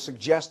also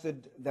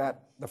suggested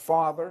that the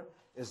father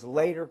is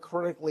later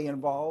critically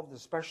involved,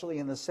 especially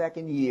in the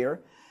second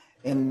year,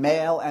 in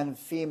male and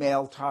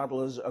female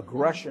toddlers'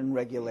 aggression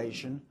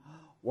regulation,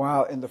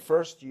 while in the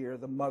first year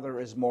the mother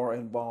is more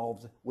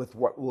involved with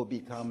what will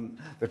become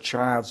the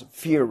child's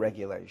fear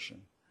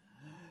regulation.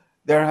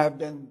 There have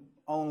been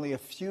only a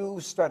few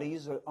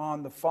studies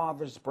on the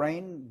father's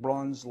brain.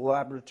 Bronn's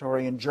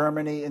laboratory in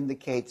Germany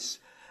indicates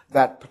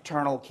that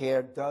paternal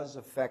care does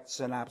affect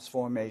synapse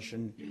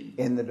formation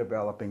in the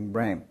developing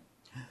brain.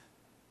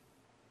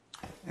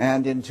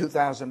 And in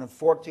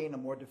 2014, a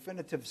more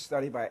definitive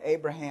study by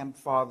Abraham,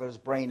 father's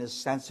brain is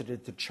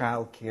sensitive to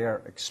child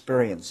care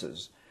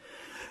experiences.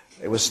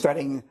 It was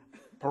studying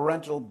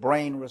parental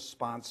brain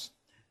response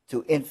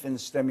to infant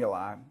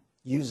stimuli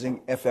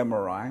using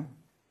fMRI,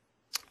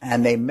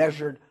 and they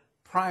measured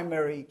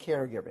primary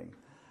caregiving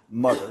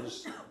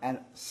mothers and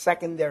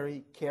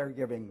secondary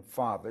caregiving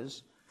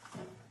fathers.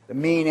 The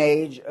mean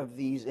age of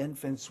these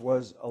infants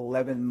was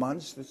 11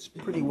 months. That's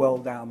pretty well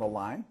down the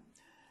line.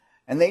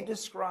 And they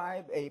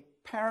describe a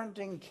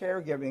parenting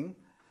caregiving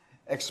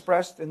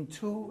expressed in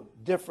two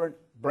different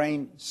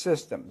brain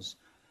systems: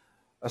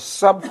 a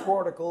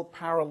subcortical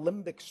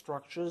paralimbic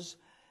structures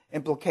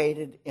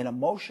implicated in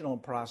emotional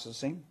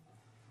processing,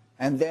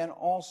 and then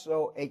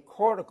also a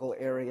cortical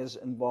areas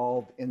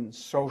involved in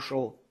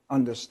social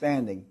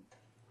understanding.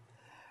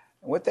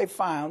 And what they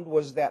found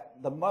was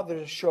that the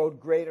mothers showed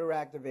greater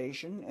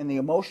activation in the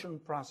emotion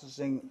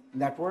processing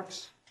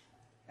networks,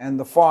 and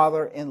the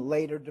father in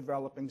later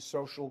developing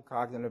social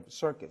cognitive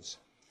circuits.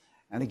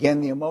 And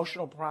again, the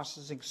emotional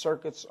processing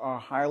circuits are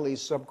highly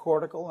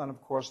subcortical, and of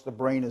course the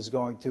brain is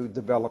going to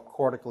develop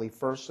cortically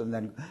first, and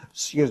then,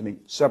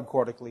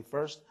 subcortically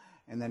first,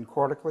 and then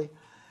cortically.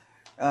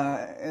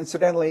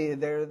 Incidentally,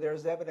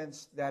 there's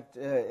evidence that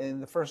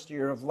in the first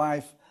year of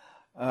life,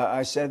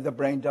 I said the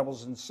brain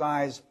doubles in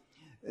size.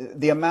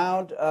 The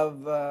amount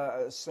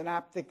of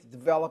synaptic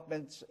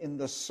development in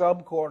the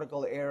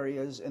subcortical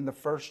areas in the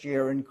first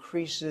year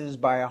increases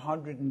by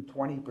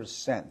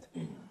 120%.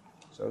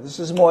 So this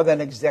is more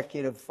than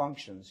executive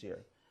functions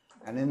here.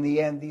 And in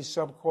the end, these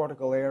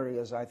subcortical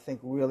areas, I think,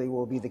 really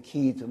will be the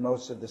key to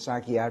most of the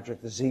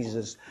psychiatric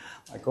diseases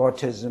like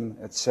autism,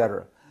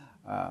 etc.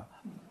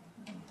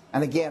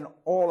 And again,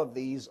 all of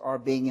these are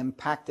being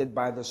impacted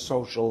by the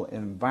social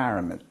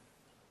environment.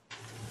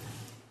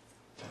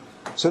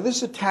 So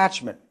this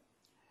attachment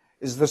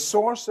is the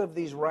source of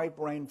these right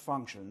brain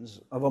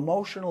functions of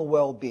emotional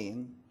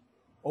well-being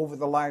over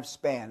the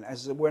lifespan,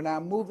 as we're now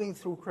moving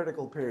through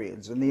critical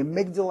periods. And the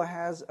amygdala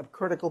has a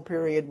critical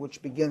period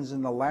which begins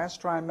in the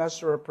last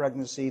trimester of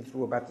pregnancy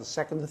through about the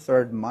second to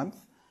third month.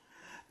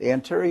 The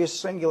anterior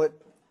cingulate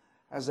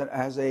has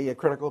a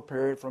critical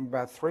period from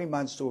about 3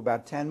 months to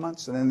about 10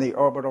 months, and then the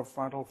orbital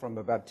frontal from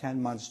about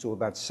 10 months to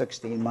about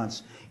 16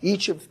 months.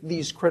 Each of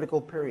these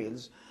critical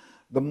periods,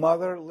 the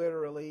mother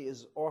literally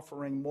is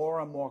offering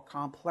more and more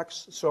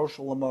complex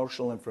social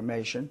emotional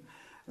information,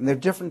 and there are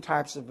different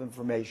types of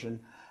information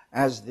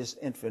as this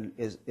infant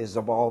is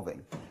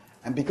evolving.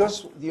 And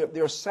because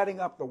they're setting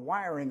up the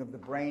wiring of the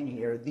brain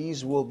here,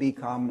 these will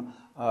become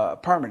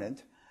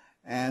permanent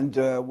and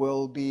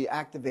will be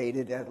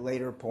activated at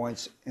later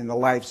points in the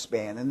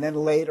lifespan. And then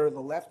later, the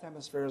left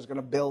hemisphere is going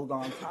to build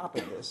on top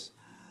of this.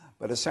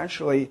 But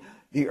essentially,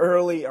 the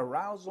early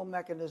arousal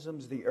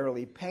mechanisms, the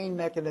early pain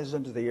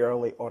mechanisms, the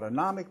early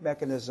autonomic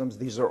mechanisms,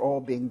 these are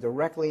all being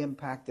directly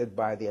impacted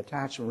by the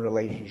attachment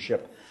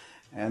relationship.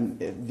 And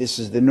this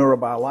is the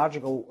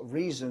neurobiological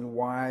reason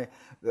why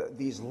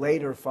these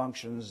later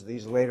functions,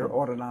 these later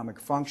autonomic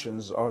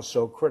functions are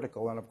so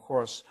critical. And of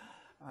course,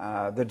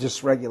 the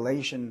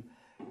dysregulation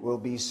will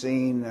be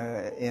seen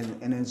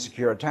in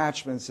insecure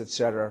attachments,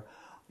 etc.,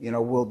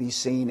 will be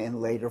seen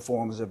in later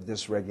forms of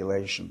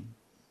dysregulation.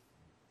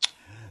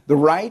 The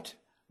right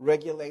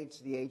regulates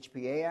the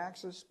HPA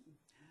axis.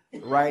 The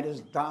right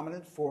is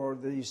dominant for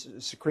the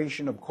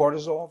secretion of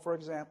cortisol, for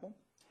example,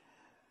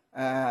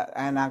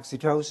 and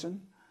oxytocin.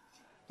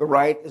 The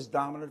right is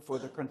dominant for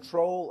the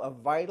control of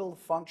vital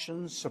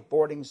functions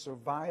supporting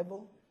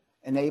survival,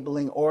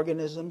 enabling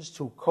organisms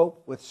to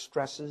cope with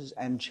stresses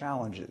and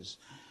challenges.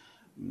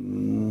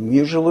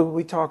 Usually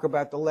we talk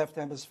about the left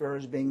hemisphere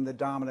as being the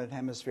dominant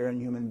hemisphere in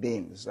human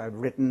beings. I've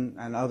written,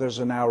 and others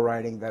are now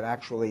writing, that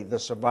actually the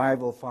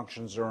survival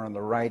functions are on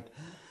the right.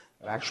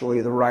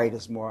 Actually, the right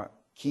is more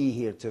key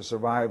here to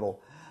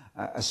survival,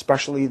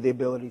 especially the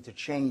ability to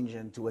change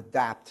and to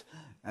adapt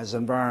as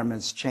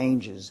environments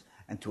changes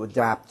and to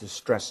adapt to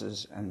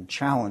stresses and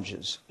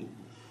challenges.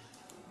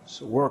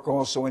 So work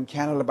also in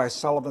Canada by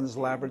Sullivan's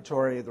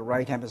laboratory. The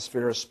right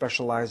hemisphere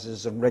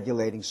specializes in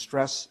regulating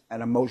stress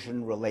and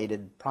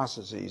emotion-related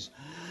processes.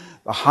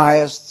 The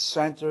highest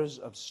centers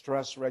of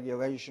stress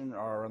regulation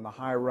are in the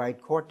high right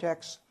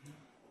cortex.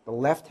 The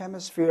left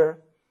hemisphere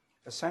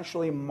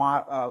essentially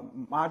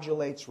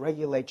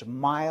regulates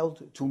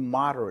mild to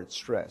moderate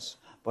stress.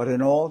 But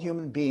in all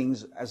human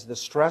beings, as the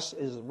stress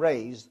is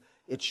raised,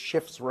 it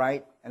shifts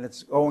right, and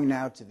it's going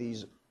now to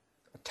these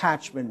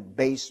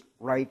attachment-based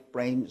right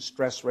brain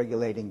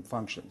stress-regulating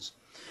functions.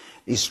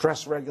 These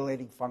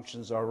stress-regulating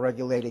functions are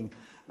regulating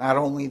not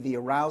only the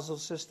arousal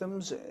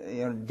systems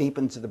deep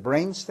into the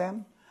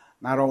brainstem,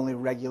 not only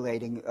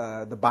regulating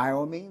the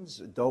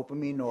bioamines,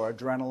 dopamine or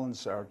adrenaline,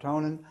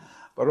 serotonin,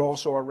 but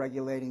also are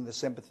regulating the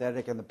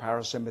sympathetic and the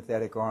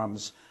parasympathetic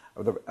arms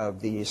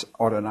of the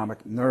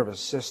autonomic nervous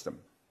system.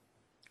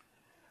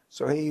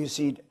 So here you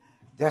see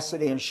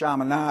Destiny and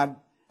Chaminade.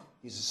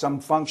 These are some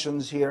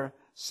functions here: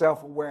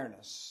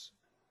 self-awareness,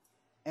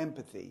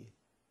 empathy,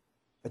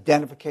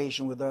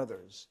 identification with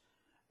others,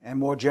 and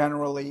more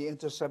generally,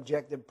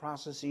 intersubjective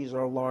processes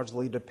are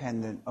largely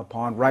dependent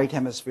upon right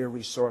hemisphere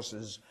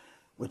resources,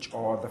 which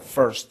are the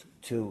first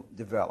to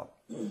develop.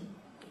 A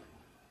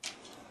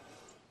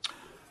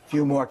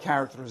few more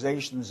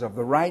characterizations of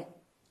the right.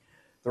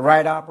 The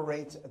right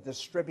operates a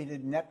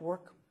distributed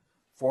network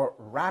for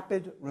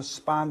rapid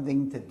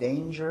responding to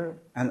danger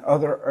and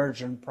other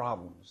urgent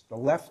problems. The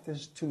left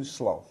is too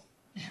slow.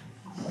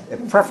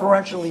 It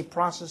preferentially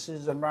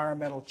processes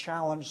environmental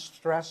challenge,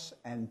 stress,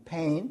 and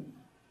pain.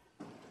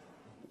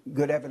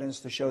 Good evidence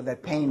to show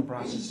that pain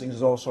processing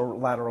is also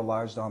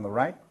lateralized on the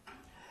right.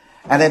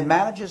 And it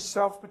manages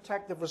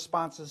self-protective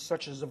responses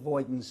such as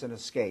avoidance and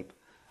escape.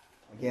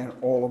 Again,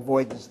 all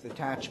avoidance,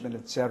 detachment,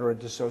 etc.,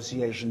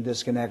 dissociation,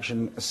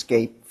 disconnection,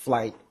 escape,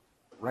 flight,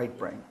 right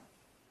brain.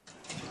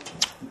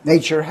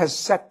 Nature has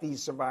set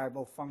these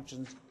survival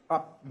functions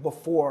up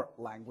before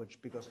language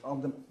because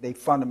they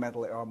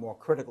fundamentally are more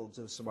critical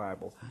to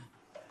survival.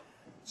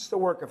 It's the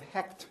work of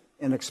Hecht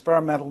in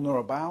experimental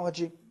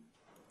neurobiology.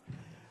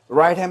 The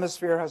right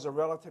hemisphere has a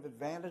relative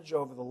advantage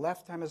over the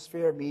left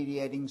hemisphere,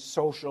 mediating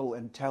social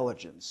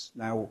intelligence.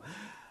 Now,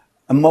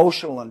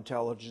 emotional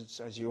intelligence,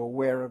 as you're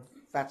aware of,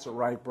 that's a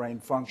right brain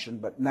function,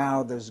 but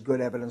now there's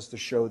good evidence to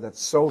show that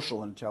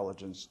social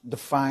intelligence,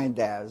 defined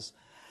as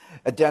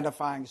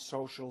identifying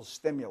social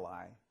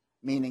stimuli,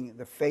 meaning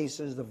the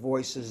faces, the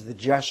voices, the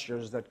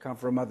gestures that come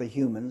from other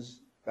humans,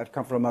 that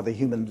come from other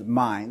human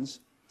minds,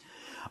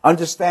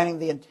 understanding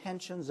the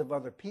intentions of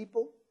other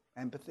people,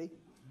 empathy,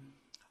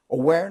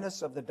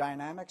 awareness of the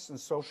dynamics in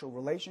social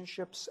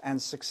relationships,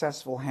 and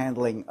successful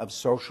handling of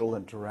social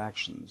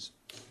interactions.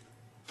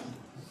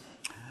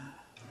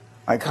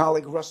 My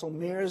colleague Russell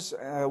Mears,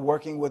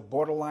 working with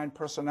borderline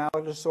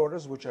personality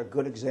disorders, which are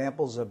good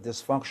examples of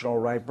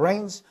dysfunctional right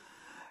brains,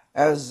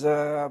 has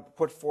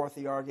put forth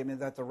the argument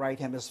that the right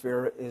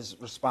hemisphere is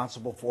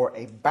responsible for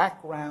a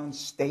background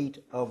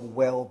state of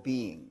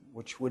well-being,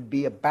 which would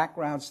be a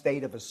background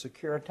state of a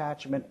secure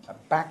attachment, a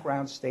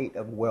background state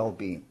of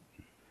well-being.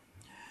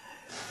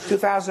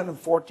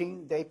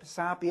 2014, De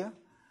Pisapia,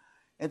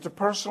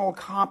 Interpersonal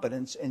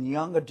Competence in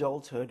Young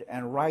Adulthood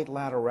and Right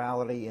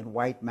Laterality in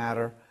White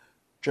Matter,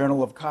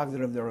 Journal of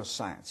Cognitive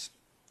Neuroscience,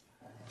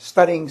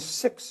 studying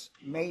 6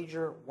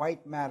 major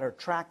white matter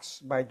tracks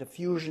by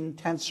diffusion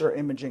tensor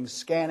imaging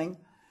scanning,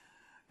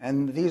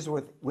 and these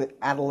were with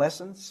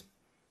adolescents,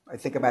 I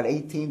think about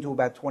 18 to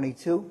about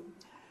 22,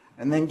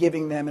 and then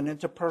giving them an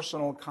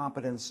interpersonal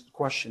competence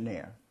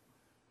questionnaire.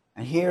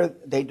 And here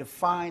they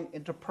define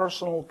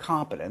interpersonal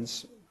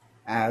competence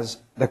as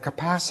the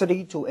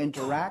capacity to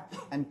interact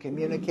and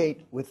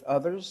communicate with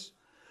others,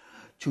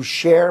 to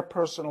share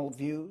personal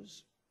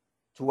views,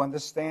 to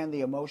understand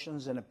the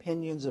emotions and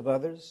opinions of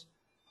others,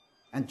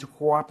 and to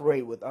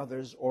cooperate with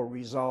others or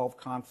resolve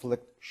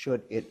conflict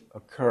should it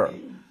occur.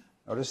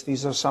 Notice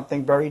these are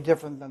something very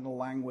different than the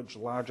language,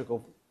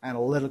 logical,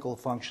 analytical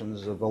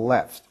functions of the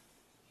left.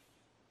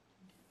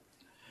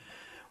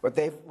 What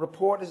they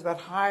report is that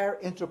higher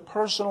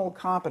interpersonal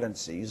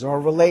competencies are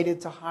related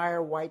to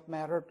higher white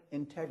matter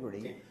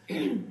integrity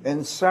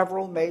in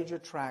several major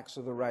tracts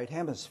of the right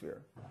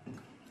hemisphere.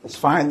 This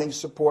finding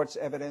supports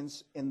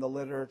evidence in the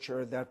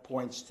literature that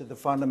points to the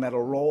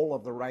fundamental role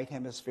of the right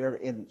hemisphere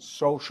in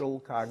social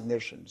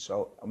cognition.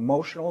 So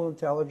emotional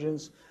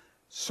intelligence,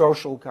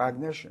 social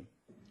cognition.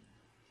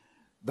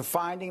 The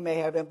finding may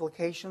have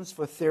implications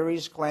for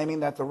theories claiming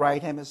that the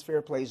right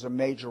hemisphere plays a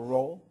major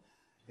role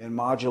in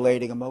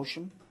modulating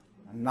emotion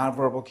and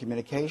nonverbal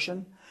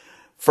communication.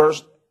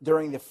 First,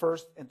 during the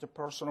first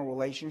interpersonal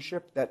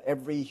relationship that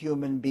every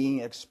human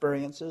being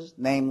experiences,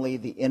 namely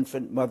the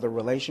infant-mother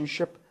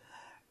relationship.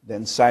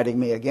 Then, citing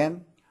me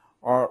again,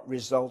 our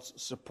results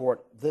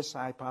support this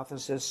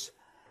hypothesis.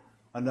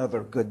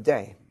 Another good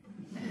day.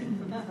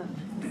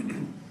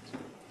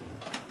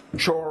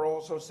 Schore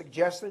also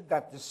suggested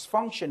that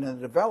dysfunction in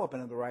the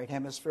development of the right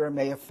hemisphere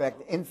may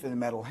affect infant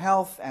mental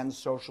health and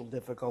social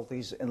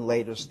difficulties in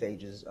later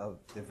stages of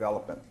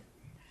development.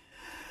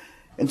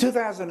 In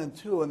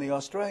 2002, in the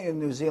Australian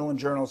New Zealand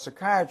Journal of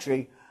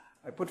Psychiatry,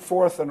 I put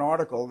forth an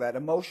article that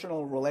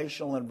emotional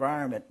relational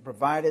environment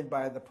provided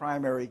by the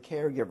primary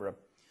caregiver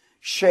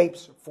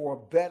shapes, for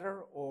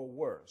better or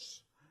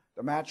worse,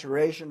 the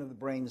maturation of the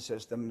brain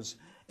systems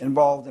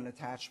involved in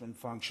attachment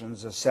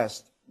functions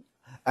accessed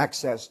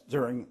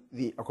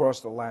across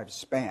the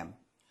lifespan.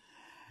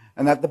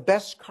 And that the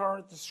best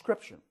current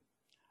description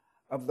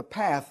of the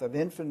path of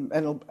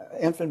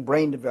infant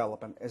brain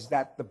development is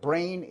that the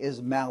brain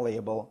is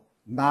malleable,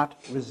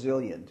 not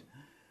resilient.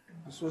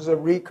 This was a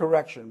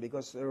recorrection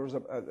because there was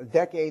a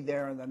decade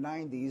there in the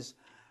 90s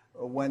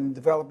when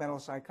developmental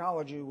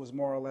psychology was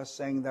more or less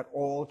saying that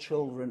all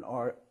children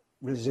are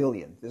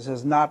resilient. This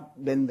has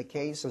not been the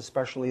case,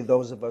 especially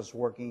those of us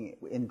working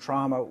in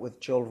trauma with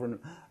children,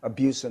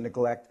 abuse and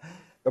neglect.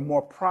 The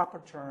more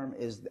proper term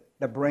is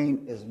the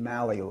brain is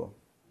malleable.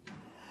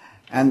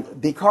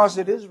 And because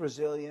it is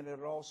resilient,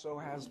 it also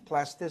has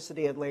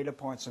plasticity at later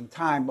points in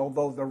time.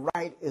 Although the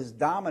right is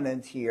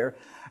dominant here,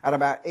 at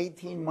about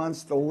 18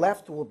 months, the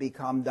left will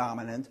become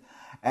dominant.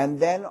 And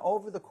then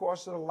over the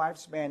course of the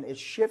lifespan, it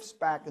shifts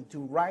back into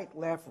right,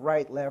 left,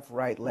 right, left,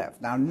 right,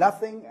 left. Now,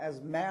 nothing as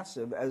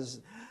massive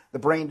as the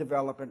brain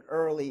development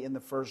early in the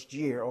first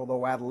year,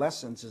 although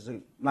adolescence is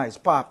a nice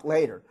pop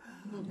later.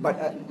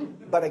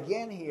 But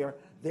again here,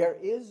 there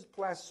is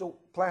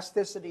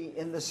plasticity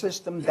in the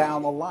system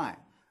down the line.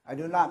 I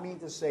do not mean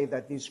to say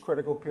that these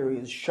critical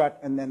periods shut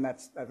and then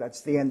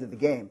that's the end of the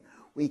game.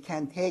 We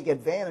can take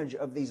advantage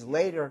of these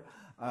later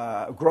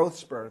growth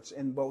spurts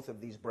in both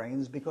of these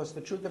brains because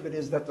the truth of it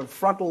is that the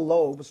frontal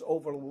lobes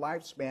over the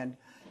lifespan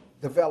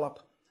develop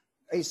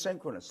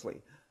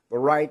asynchronously. The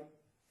right,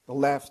 the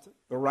left,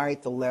 the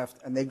right, the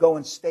left, and they go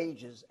in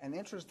stages. And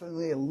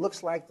interestingly, it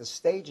looks like the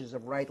stages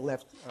of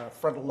right-left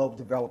frontal lobe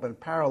development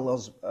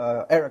parallels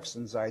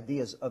Erickson's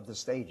ideas of the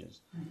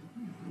stages.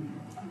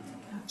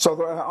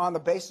 So on the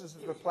basis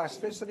of the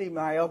plasticity,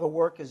 my other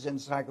work is in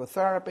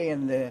psychotherapy,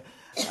 and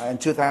in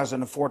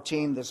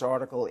 2014, this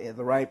article,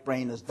 The Right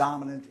Brain is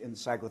Dominant in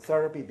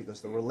Psychotherapy, because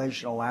the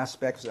relational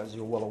aspects, as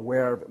you're well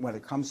aware, when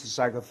it comes to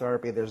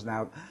psychotherapy, there's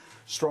now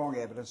strong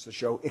evidence to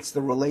show it's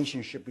the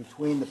relationship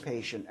between the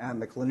patient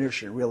and the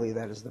clinician, really,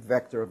 that is the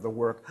vector of the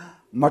work,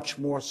 much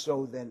more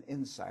so than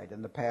insight.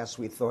 In the past,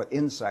 we thought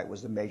insight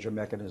was the major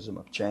mechanism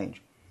of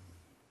change.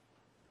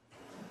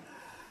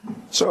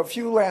 So a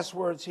few last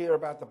words here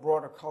about the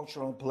broader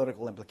cultural and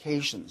political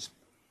implications.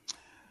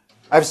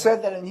 I've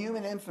said that in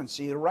human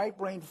infancy, the right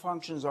brain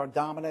functions are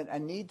dominant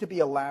and need to be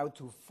allowed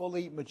to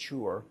fully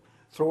mature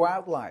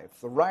throughout life.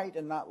 The right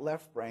and not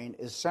left brain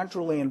is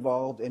centrally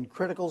involved in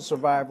critical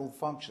survival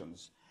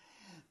functions.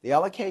 The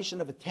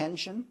allocation of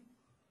attention,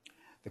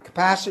 the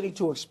capacity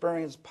to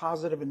experience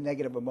positive and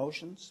negative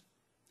emotions,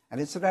 and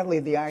incidentally,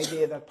 the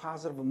idea that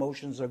positive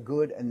emotions are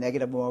good and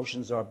negative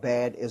emotions are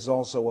bad is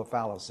also a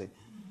fallacy.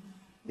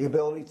 The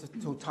ability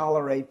to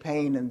tolerate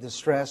pain and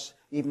distress,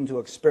 even to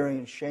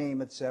experience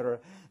shame, etc.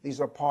 These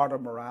are part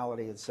of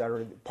morality,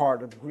 etc.,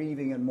 part of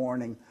grieving and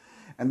mourning.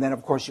 And then,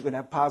 of course, you can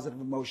have positive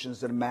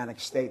emotions in a manic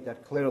state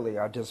that clearly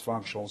are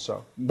dysfunctional.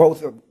 So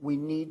we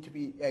need to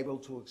be able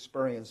to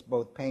experience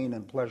both pain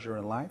and pleasure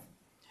in life.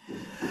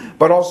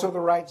 But also the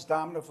right's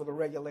dominant for the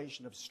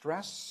regulation of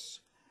stress,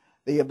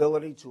 the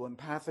ability to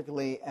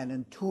empathically and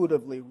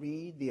intuitively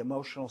read the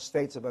emotional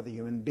states of other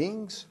human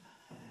beings.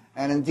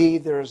 And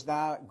indeed, there is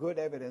now good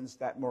evidence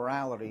that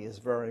morality is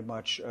very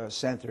much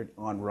centered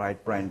on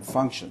right brain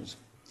functions.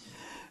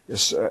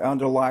 This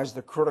underlies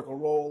the critical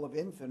role of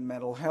infant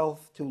mental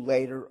health to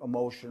later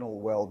emotional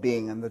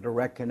well-being and the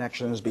direct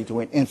connections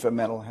between infant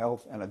mental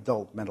health and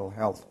adult mental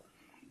health.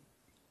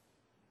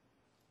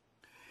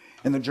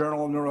 In the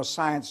Journal of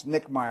Neuroscience,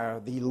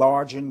 Nickmeyer, the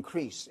large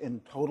increase in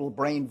total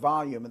brain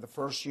volume in the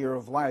first year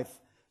of life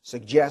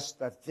suggests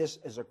that this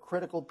is a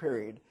critical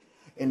period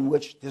in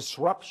which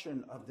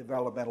disruption of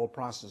developmental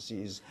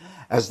processes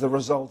as the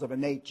result of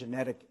innate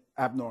genetic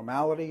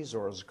abnormalities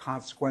or as a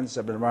consequence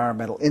of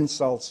environmental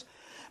insults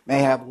may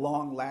have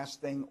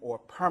long-lasting or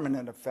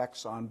permanent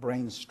effects on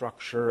brain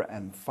structure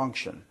and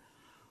function.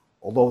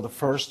 Although the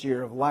first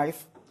year of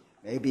life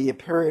may be a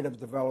period of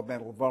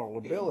developmental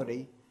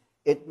vulnerability,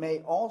 it may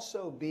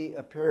also be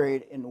a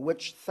period in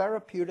which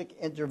therapeutic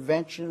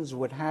interventions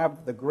would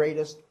have the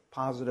greatest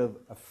positive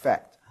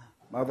effect.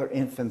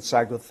 Mother-infant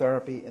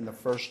psychotherapy in the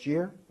first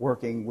year,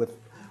 working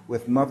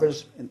with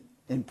mothers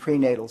in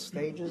prenatal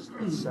stages,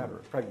 etc.,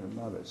 pregnant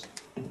mothers.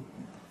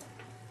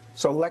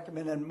 So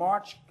Leckman and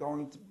March,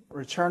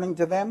 returning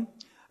to them,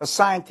 a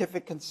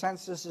scientific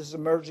consensus is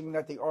emerging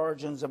that the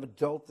origins of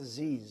adult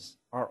disease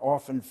are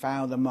often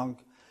found among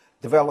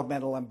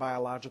developmental and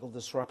biological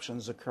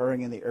disruptions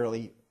occurring in the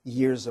early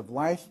years of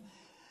life.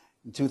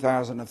 In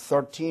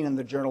 2013, in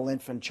the journal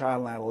Infant,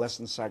 Child, and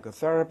Adolescent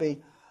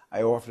Psychotherapy,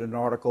 I authored an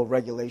article,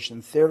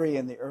 Regulation Theory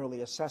and the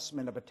Early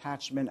Assessment of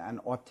Attachment and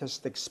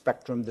Autistic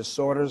Spectrum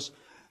Disorders.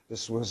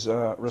 This was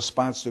a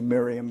response to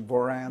Miriam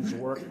Boran's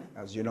work.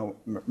 As you know,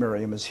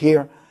 Miriam is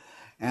here.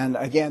 And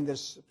again,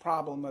 this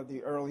problem of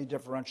the early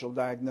differential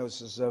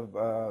diagnosis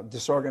of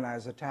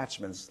disorganized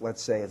attachments,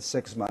 let's say at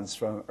 6 months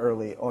from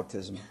early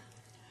autism.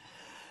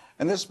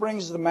 And this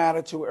brings the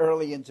matter to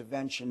early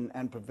intervention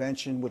and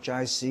prevention, which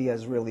I see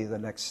as really the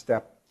next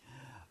step.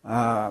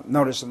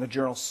 Notice in the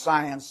journal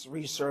Science,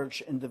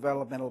 research in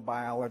developmental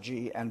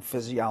biology and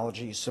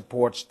physiology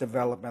supports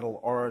developmental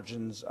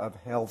origins of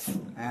health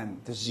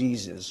and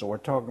diseases. So we're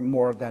talking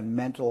more than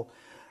mental,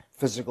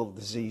 physical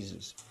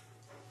diseases.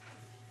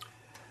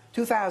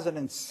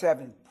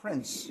 2007,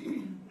 Prince,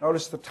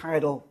 notice the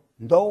title,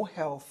 No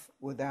Health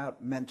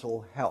Without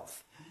Mental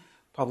Health,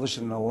 published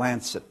in The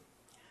Lancet.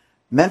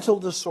 Mental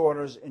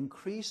disorders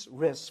increase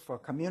risk for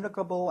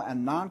communicable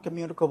and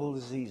non-communicable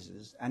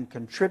diseases and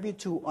contribute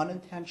to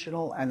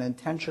unintentional and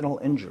intentional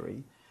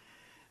injury.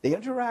 The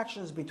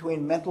interactions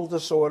between mental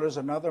disorders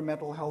and other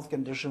mental health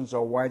conditions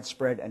are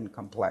widespread and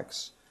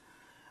complex.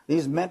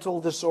 These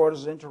mental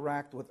disorders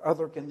interact with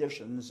other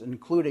conditions,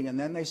 including, and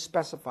then they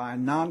specify,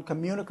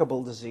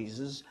 non-communicable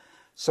diseases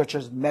such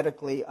as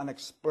medically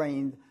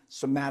unexplained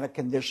somatic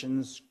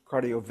conditions,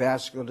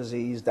 cardiovascular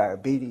disease,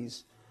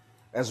 diabetes,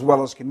 as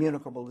well as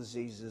communicable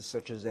diseases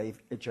such as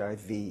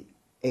HIV,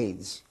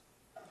 AIDS.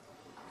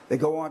 They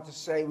go on to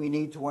say we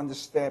need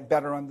to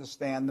better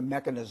understand the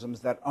mechanisms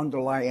that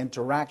underlie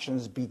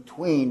interactions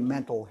between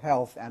mental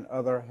health and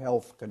other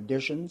health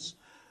conditions.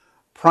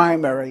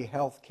 Primary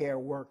health care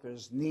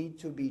workers need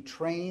to be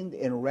trained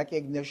in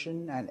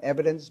recognition and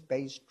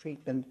evidence-based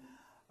treatment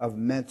of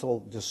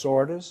mental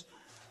disorders.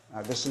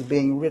 This is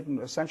being written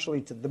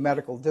essentially to the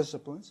medical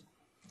disciplines.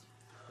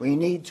 We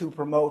need to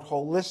promote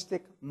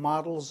holistic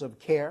models of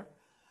care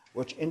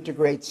which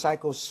integrate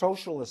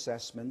psychosocial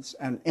assessments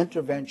and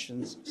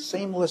interventions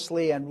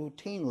seamlessly and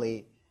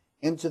routinely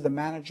into the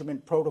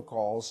management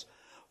protocols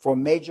for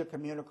major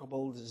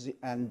communicable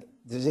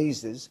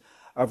diseases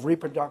of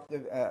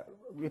reproductive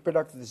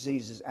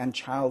diseases and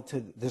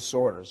childhood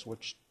disorders,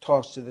 which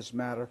talks to this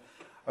matter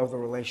of the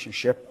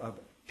relationship of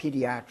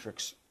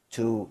pediatrics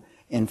to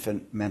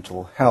infant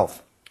mental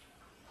health.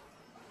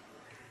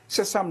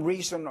 So some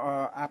recent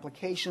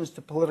applications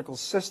to political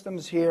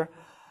systems here.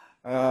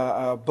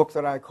 A book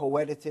that I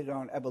co-edited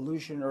on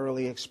evolution,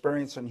 early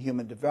experience, and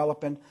human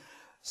development.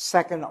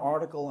 Second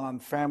article on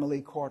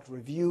family court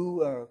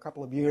review. A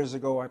couple of years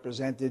ago, I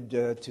presented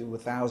to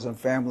 1,000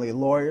 family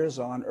lawyers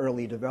on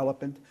early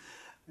development.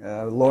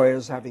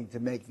 Lawyers having to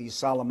make these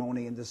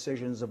Solomonian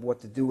decisions of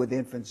what to do with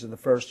infants in the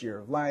first year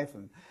of life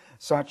and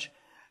such.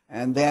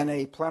 And then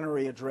a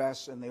plenary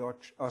address in the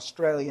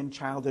Australian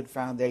Childhood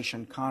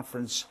Foundation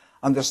Conference,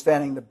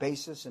 Understanding the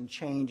Basis and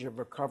Change of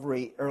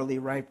Recovery, Early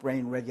Right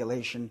Brain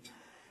Regulation,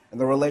 and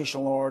the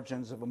Relational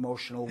Origins of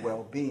Emotional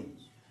Well-Being.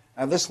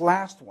 Now this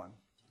last one,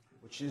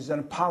 which is in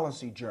a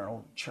policy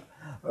journal,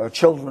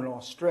 Children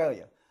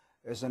Australia,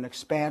 is an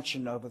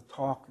expansion of a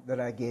talk that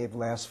I gave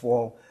last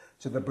fall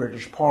to the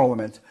British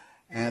Parliament.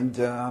 And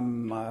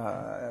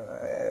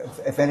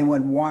if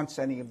anyone wants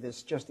any of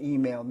this, just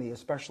email me,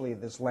 especially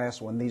this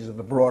last one. These are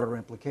the broader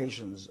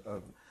implications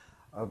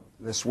of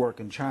this work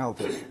in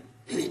childhood.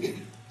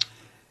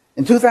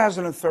 In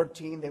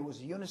 2013, there was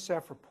a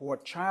UNICEF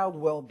report, Child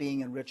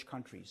Well-Being in Rich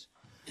Countries.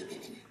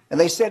 And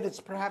they said it's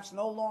perhaps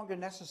no longer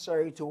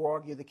necessary to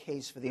argue the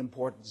case for the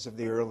importance of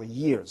the early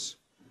years.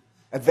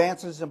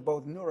 Advances in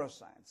both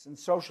neuroscience and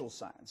social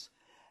science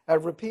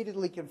have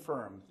repeatedly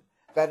confirmed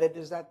that it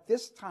is at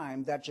this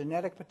time that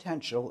genetic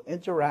potential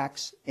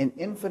interacts in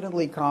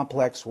infinitely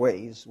complex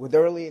ways with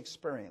early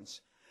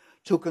experience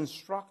to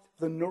construct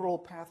the neural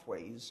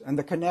pathways and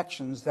the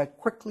connections that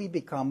quickly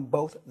become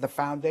both the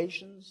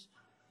foundations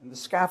and the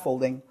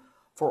scaffolding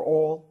for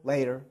all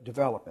later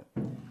development.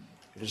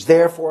 It is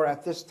therefore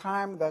at this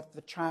time that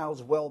the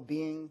child's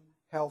well-being,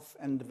 health,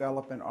 and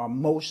development are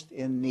most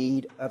in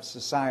need of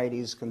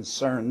society's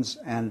concerns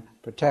and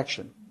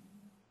protection.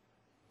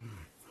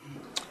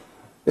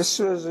 This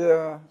is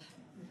a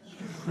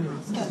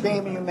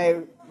theme, you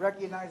may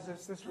recognize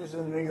this. This was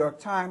in the New York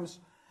Times,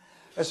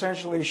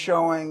 essentially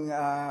showing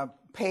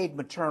paid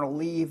maternal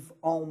leave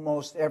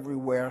almost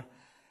everywhere.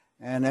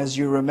 And as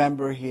you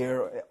remember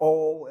here,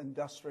 all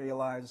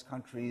industrialized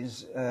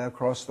countries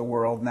across the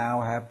world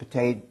now have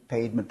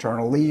paid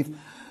maternal leave.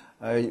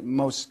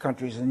 Most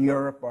countries in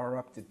Europe are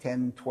up to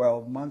 10,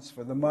 12 months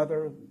for the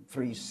mother,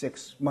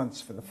 3-6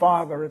 months for the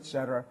father,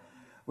 etc.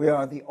 We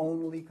are the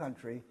only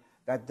country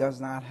that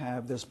does not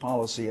have this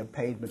policy of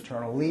paid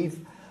maternal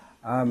leave.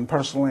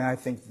 Personally, I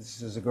think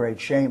this is a great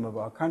shame of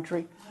our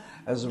country.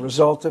 As a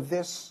result of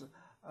this,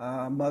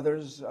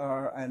 mothers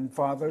and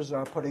fathers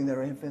are putting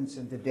their infants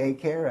into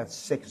daycare at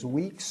 6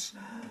 weeks.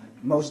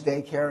 Most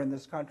daycare in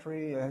this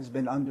country has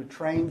been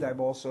undertrained.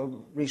 I've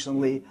also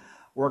recently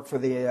worked for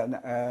the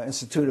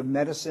Institute of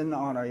Medicine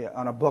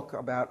on a book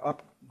about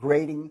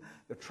upgrading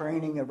the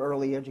training of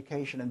early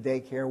education and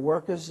daycare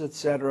workers,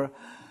 etc.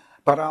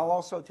 But I'll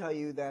also tell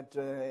you that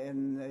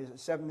in the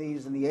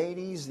 70s and the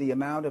 80s, the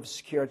amount of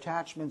secure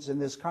attachments in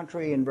this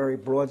country in very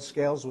broad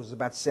scales was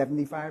about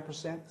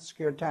 75%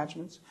 secure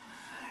attachments.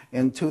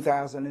 In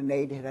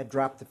 2008, it had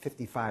dropped to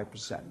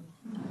 55%.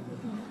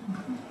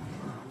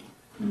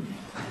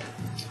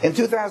 In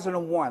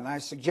 2001, I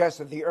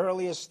suggested the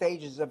earliest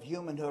stages of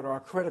humanhood are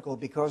critical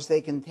because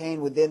they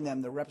contain within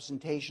them the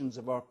representations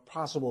of our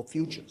possible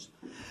futures.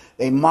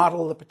 They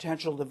model the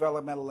potential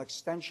developmental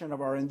extension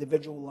of our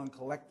individual and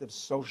collective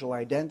social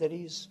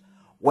identities.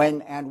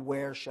 When and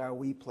where shall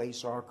we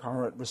place our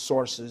current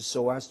resources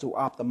so as to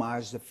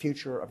optimize the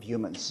future of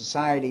human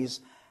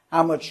societies?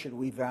 How much should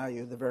we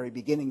value the very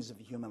beginnings of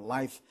human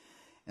life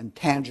and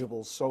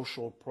tangible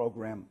social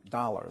program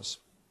dollars?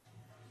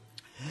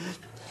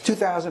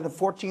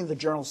 2014, the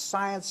journal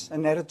Science,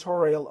 an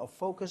editorial of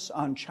focus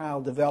on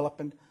child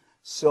development,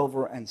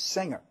 Silver and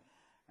Singer.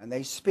 and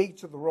they speak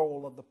to the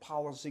role of the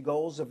policy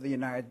goals of the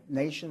United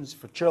Nations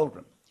for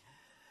children.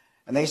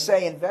 And they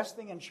say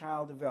investing in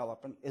child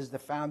development is the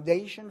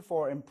foundation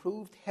for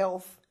improved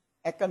health,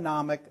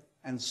 economic,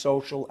 and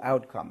social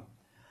outcome.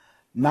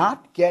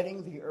 Not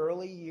getting the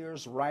early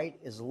years right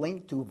is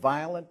linked to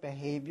violent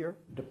behavior,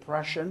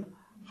 depression,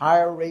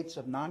 higher rates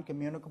of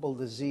non-communicable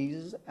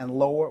diseases, and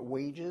lower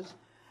wages,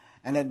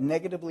 and it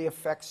negatively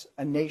affects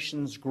a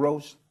nation's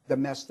gross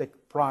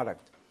domestic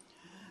product.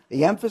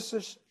 The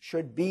emphasis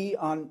should be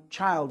on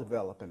child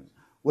development,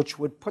 which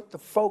would put the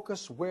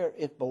focus where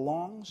it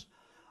belongs,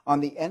 on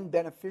the end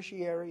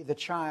beneficiary, the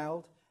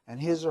child,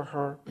 and his or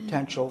her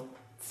potential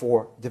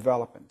for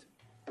development.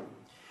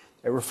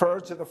 They refer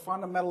to the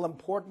fundamental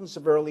importance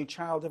of early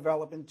child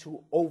development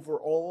to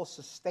overall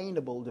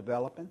sustainable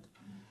development,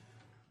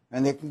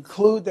 and they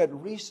conclude that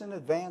recent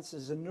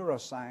advances in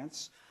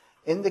neuroscience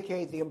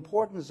indicate the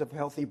importance of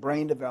healthy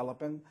brain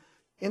development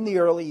in the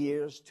early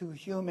years to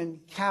human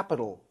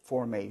capital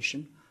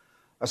formation.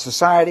 A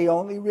society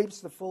only reaps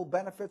the full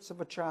benefits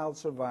of a child's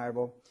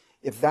survival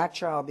if that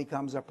child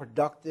becomes a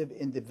productive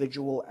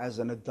individual as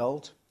an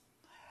adult.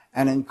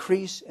 An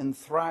increase in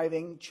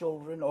thriving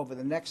children over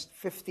the next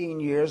 15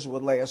 years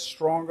would lay a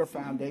stronger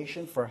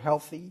foundation for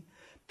healthy,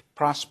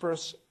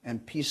 prosperous,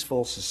 and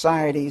peaceful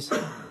societies.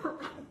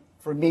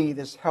 For me,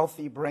 this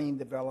healthy brain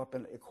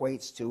development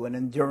equates to an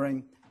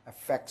enduring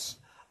effects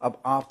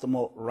of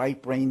optimal right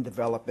brain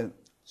development,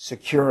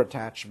 secure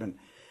attachment,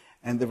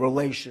 and the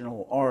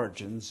relational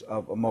origins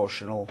of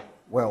emotional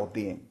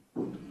well-being.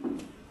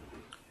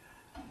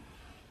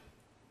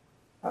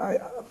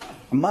 A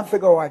month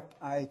ago,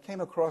 I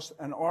came across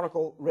an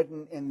article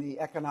written in the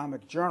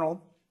Economic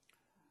Journal,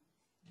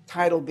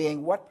 title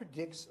being, "What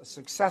Predicts a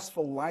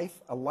Successful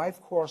Life? A Life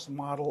Course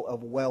Model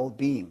of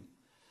Well-Being."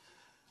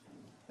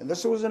 And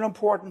this was an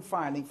important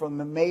finding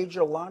from a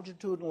major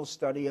longitudinal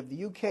study of the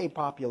UK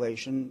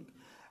population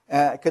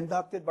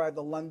conducted by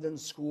the London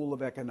School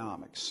of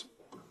Economics.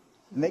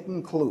 And they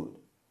conclude,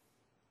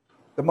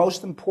 the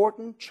most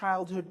important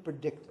childhood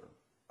predictor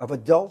of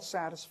adult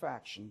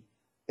satisfaction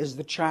is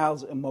the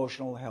child's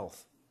emotional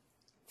health,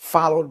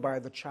 followed by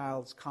the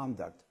child's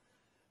conduct.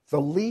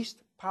 The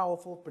least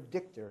powerful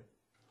predictor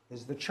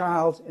is the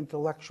child's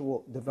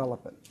intellectual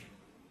development.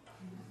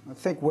 I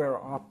think where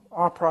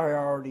our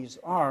priorities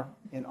are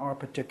in our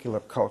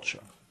particular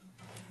culture.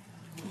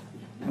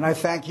 And I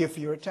thank you for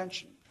your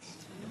attention.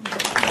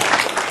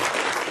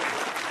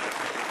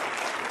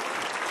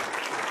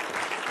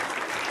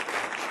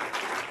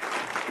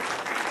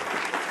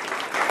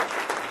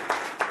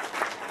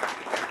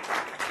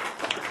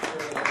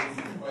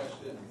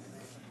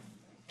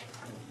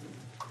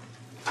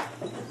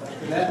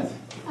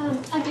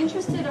 I'm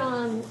interested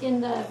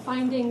in the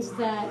findings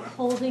that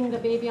holding the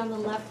baby on the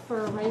left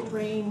for a right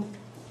brain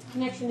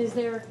connection, is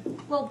there,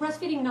 well,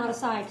 breastfeeding not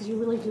aside, because you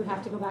really do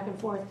have to go back and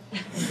forth,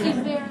 is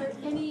there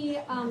any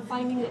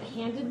finding that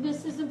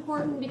handedness is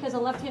important? Because a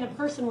left-handed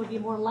person would be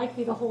more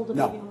likely to hold a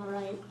baby on the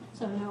right,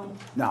 so no.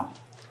 No.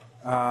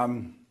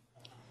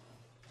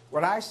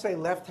 When I say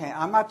left hand,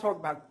 I'm not talking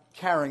about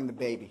carrying the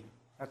baby.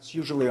 That's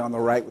usually on the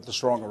right with the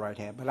stronger right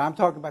hand. But I'm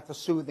talking about the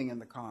soothing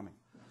and the calming.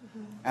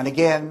 And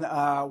again,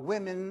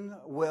 women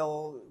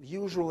will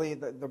usually,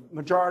 the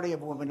majority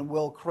of women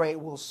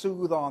will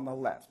soothe on the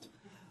left,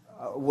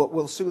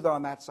 will soothe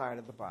on that side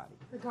of the body.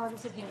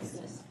 Regardless of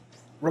handedness.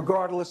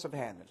 Regardless of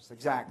handedness,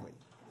 exactly.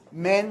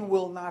 Men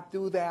will not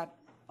do that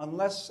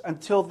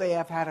until they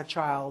have had a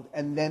child,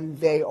 and then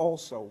they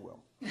also will.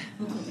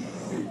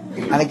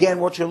 And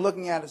again, what you're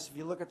looking at is, if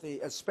you look at the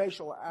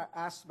spatial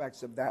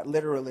aspects of that,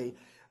 literally,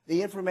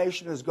 the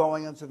information is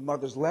going into the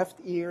mother's left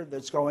ear,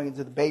 that's going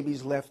into the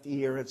baby's left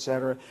ear,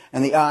 etc.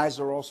 And the eyes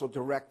are also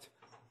direct,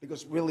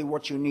 because really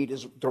what you need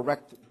is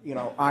direct,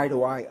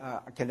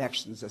 eye-to-eye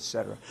connections,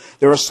 etc.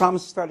 There are some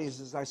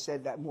studies, as I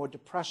said, that more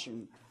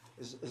depression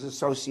is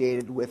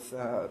associated with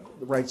the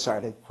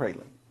right-sided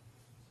cradling.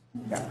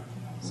 Yeah.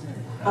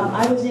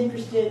 I was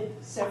interested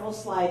several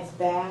slides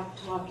back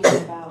talking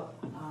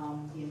about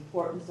the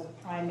importance of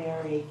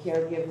primary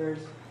caregivers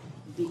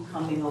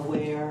becoming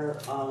aware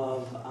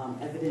of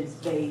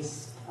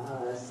evidence-based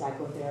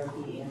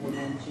psychotherapy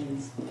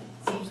interventions.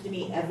 Seems to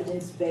me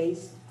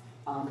evidence-based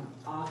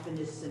often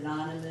is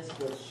synonymous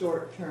with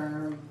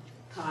short-term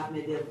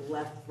cognitive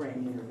left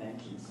brain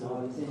interventions. So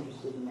I was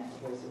interested in that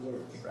choice of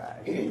words.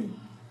 Right.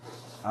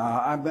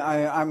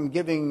 I'm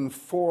giving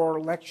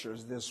 4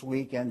 lectures this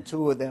week, and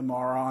 2 of them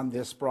are on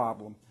this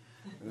problem,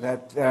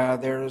 that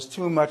there is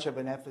too much of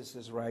an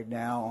emphasis right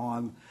now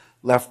on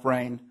left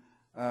brain,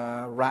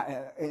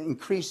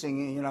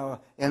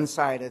 increasing,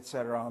 insight,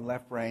 etc., on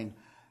left brain,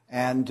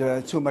 and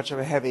too much of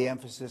a heavy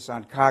emphasis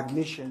on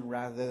cognition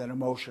rather than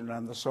emotion,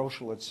 on the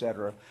social,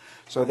 etc.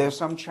 So there's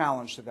some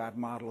challenge to that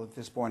model at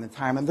this point in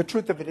time. And the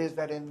truth of it is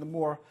that in the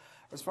more,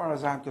 as far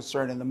as I'm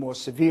concerned, in the more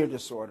severe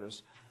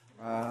disorders,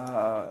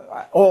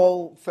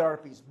 all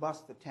therapies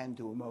must attend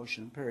to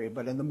emotion, period.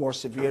 But in the more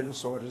severe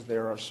disorders,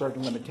 there are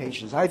certain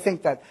limitations. I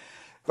think that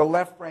the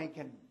left brain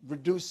can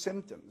reduce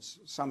symptoms,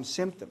 some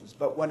symptoms,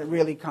 but when it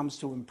really comes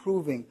to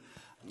improving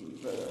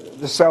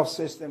the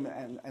self-system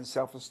and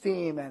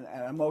self-esteem and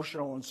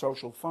emotional and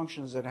social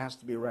functions, it has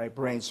to be right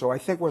brain. So I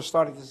think we're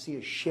starting to see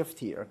a shift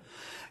here.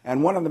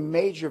 And one of the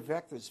major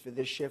vectors for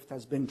this shift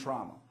has been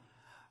trauma,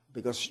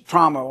 because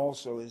trauma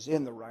also is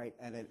in the right,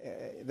 and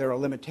there are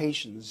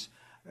limitations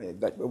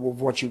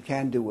of what you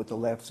can do with the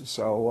left.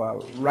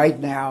 So right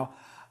now,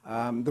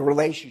 the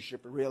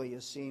relationship really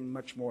is seen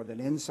much more than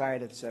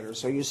inside, etc.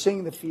 So you're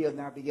seeing the field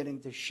now beginning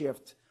to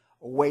shift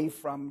away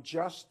from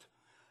just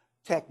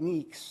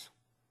techniques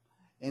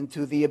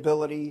into the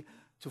ability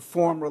to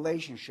form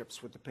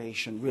relationships with the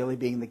patient, really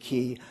being the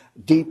key.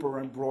 Deeper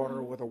and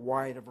broader with a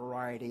wider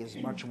variety is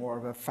much more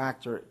of a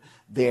factor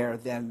there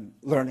than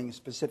learning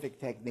specific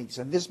techniques.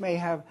 And this may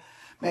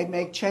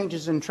make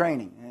changes in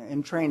training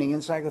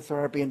in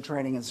psychotherapy and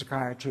training in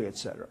psychiatry,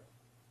 etc.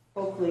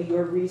 Hopefully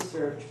your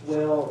research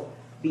will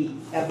be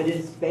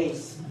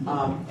evidence-based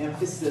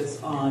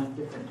emphasis on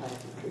different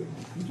types of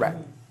treatment. Right.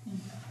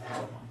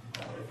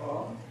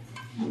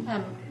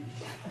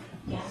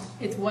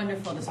 It's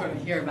wonderful to sort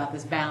of hear about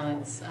this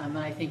balance. And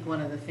I think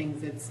one of the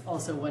things that's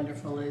also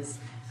wonderful is,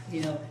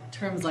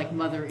 terms like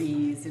mother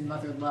ease and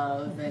mother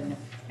love, and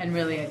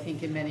really I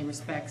think in many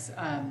respects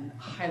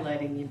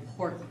highlighting the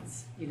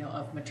importance,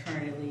 of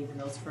maternity leave in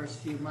those first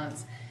few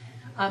months.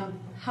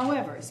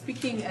 However,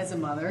 speaking as a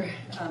mother,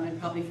 and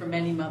probably for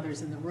many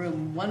mothers in the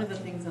room, one of the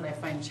things that I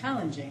find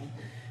challenging,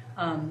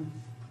 and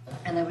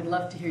I would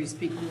love to hear you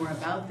speak more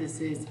about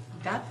this, is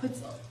that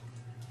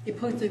it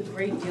puts a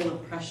great deal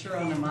of pressure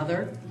on the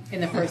mother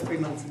in the first 3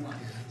 months of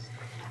life.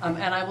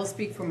 And I will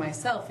speak for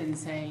myself in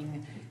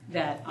saying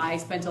that I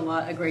spent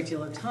a great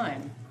deal of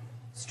time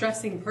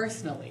stressing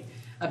personally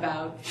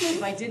about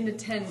if I didn't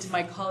attend to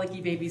my colicky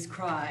baby's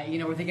cry,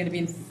 are they going to be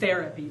in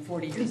therapy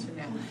 40 years from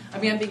now? I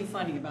mean, I'm being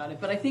funny about it,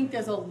 but I think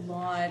there's a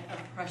lot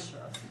of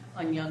pressure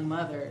on young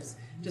mothers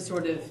to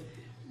sort of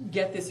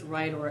get this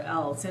right or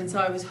else. And so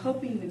I was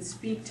hoping you would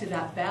speak to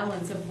that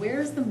balance of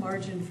where's the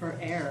margin for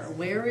error?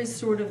 Where is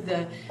sort of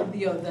the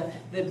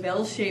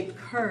bell-shaped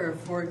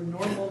curve for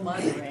normal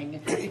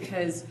mothering?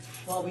 Because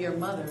while we are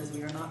mothers,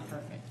 we are not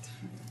perfect.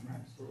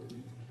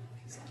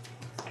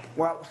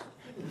 Well,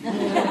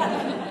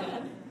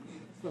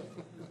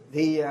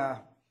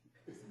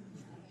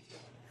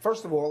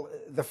 first of all,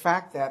 the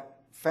fact that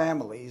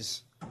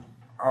families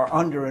are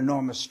under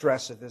enormous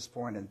stress at this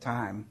point in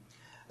time,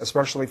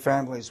 especially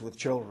families with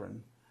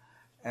children,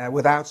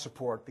 without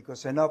support,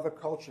 because in other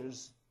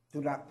cultures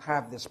do not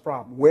have this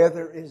problem. Where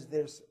there is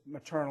this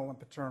maternal and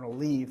paternal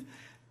leave,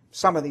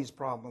 some of these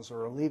problems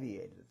are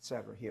alleviated,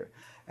 etc. here.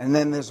 And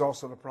then there's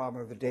also the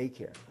problem of the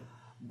daycare.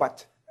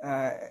 But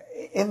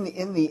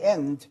in the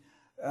end,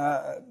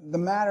 the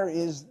matter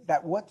is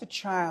that what the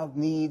child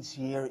needs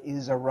here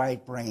is a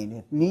right brain.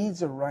 It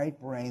needs a right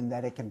brain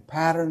that it can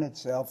pattern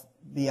itself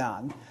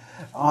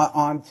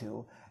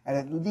onto, and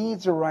it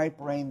needs a right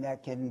brain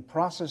that can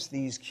process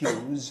these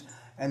cues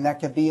and that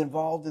can be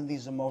involved in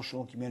these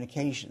emotional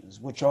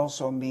communications, which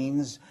also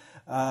means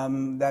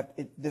that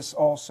this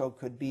also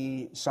could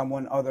be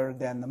someone other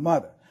than the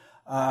mother.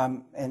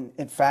 And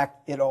in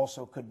fact, it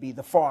also could be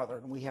the father.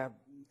 And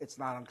it's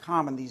not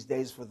uncommon these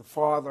days for the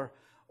father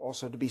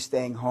also to be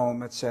staying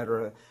home,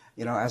 etc.,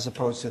 as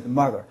opposed to the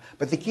mother.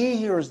 But the key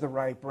here is the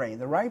right brain.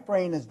 The right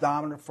brain is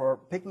dominant for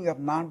picking up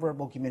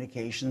nonverbal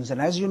communications,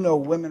 and as you know,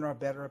 women are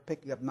better at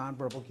picking up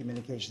nonverbal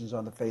communications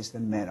on the face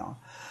than men are.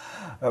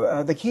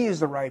 The key is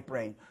the right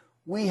brain.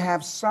 We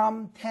have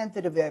some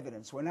tentative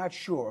evidence, we're not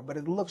sure, but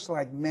it looks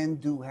like men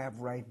do have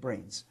right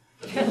brains.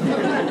 But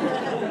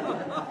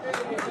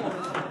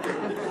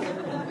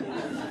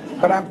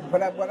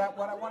what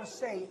I want to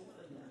say,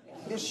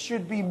 this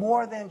should be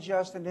more than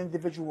just an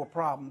individual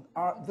problem.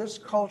 This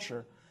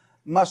culture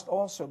must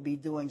also be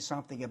doing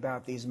something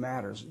about these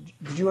matters.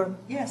 Did you have?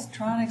 Yes,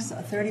 Tronic's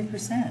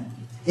 30%.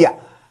 Yeah,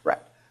 right.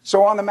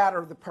 So on the matter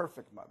of the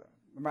perfect mother,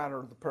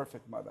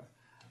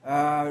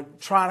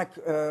 Tronic,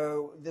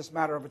 this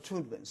matter of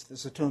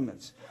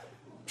attunements.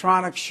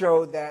 Tronic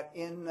showed that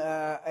in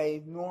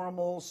a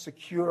normal,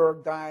 secure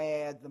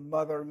dyad, the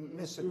mother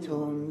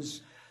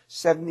misattunes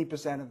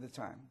 70% of the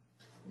time.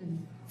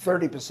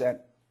 30%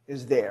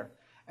 is there.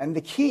 And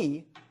the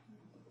key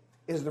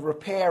is the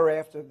repair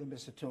after the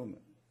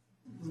misattunement.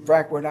 In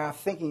fact, we're now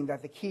thinking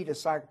that the key to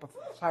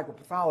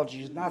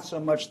psychopathology is not so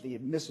much the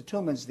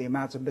misattunements, the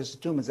amounts of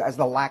misattunements, as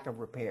the lack of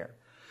repair.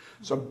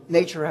 So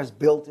nature has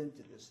built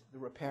into this the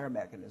repair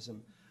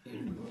mechanism.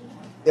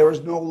 There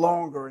is no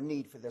longer a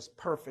need for this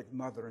perfect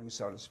mothering,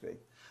 so to speak.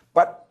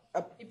 But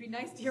it'd be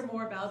nice to hear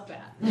more about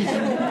that. So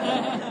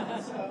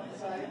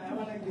I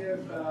want to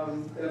give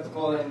Deb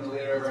Colin, the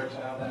leader of our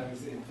Child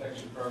Advocacy and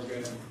Protection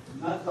Program,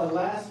 not the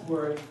last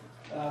word.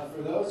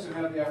 For those who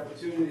have the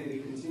opportunity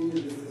to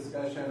continue this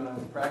discussion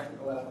on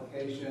practical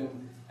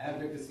application,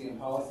 advocacy, and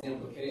policy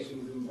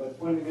implications, in about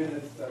 20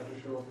 minutes, Dr.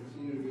 Schore will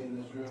continue to be in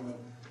this room with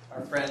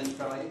our friends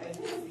from, I think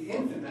it's the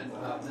Infant Mental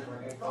Health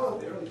Network. I call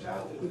it the Early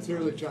Childhood. It's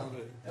early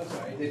childhood. I'm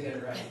sorry, I did get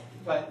it right.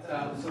 But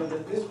so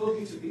that this will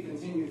be to be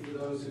continued for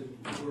those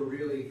who are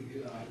really,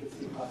 I could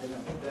see popping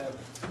up with Deb.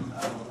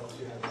 Unless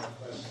you have any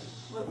questions.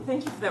 Well,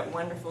 thank you for that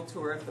wonderful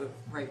tour of the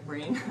right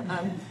brain.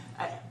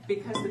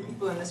 Because the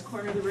people in this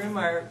corner of the room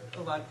are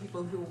a lot of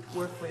people who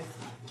work with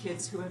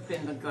kids who have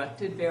been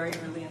neglected very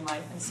early in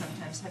life and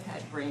sometimes have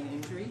had brain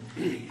injury.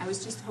 I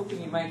was just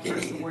hoping you might give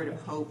us a word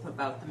of hope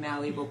about the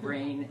malleable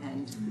brain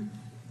and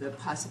the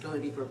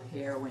possibility of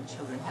repair when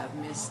children have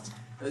missed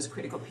those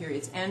critical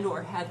periods and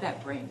or had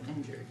that brain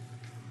injured.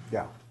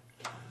 Yeah.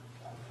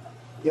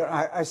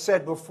 Yeah, I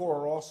said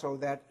before also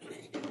that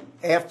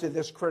after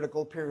this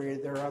critical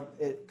period,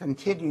 it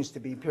continues to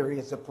be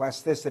periods of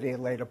plasticity at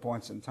later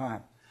points in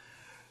time.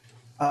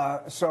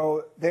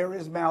 So there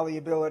is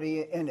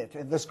malleability in it,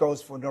 and this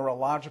goes for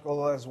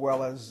neurological as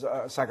well as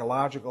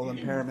psychological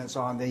impairments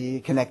on the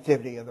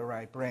connectivity of the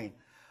right brain.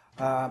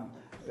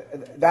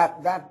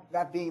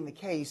 That being the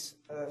case,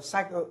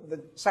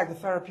 the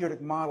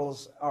psychotherapeutic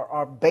models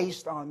are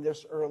based on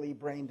this early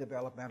brain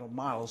developmental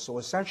model. So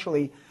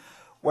essentially,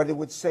 what it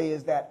would say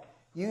is that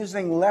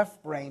using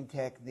left brain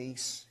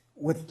techniques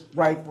with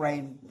right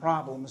brain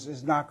problems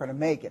is not going to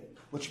make it,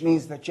 which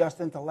means that just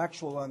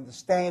intellectual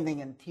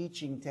understanding and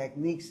teaching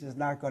techniques is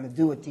not going to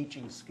do it,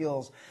 teaching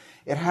skills.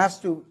 It has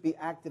to be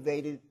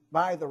activated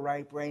by the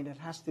right brain. It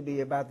has to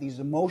be about these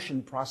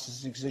emotion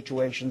processing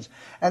situations,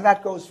 and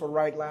that goes for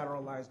right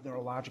lateralized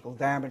neurological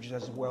damage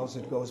as well as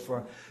it goes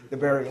for the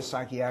various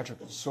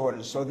psychiatric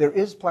disorders. So there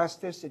is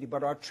plasticity,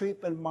 but our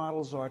treatment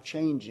models are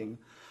changing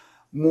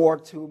more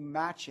to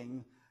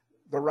matching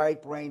the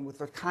right brain with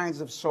the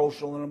kinds of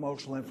social and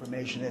emotional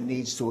information it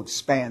needs to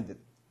expand it.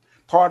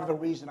 Part of the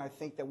reason I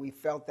think that we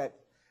felt that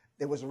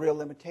there was real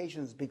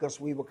limitations because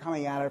we were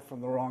coming at it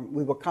from the wrong,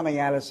 we were coming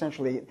at it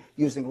essentially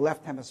using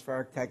left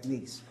hemispheric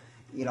techniques,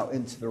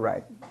 into the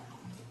right.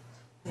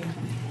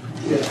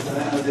 Yes, and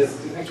I'll just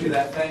thank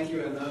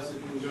you, and those who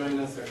can join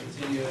us or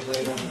continue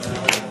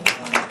later.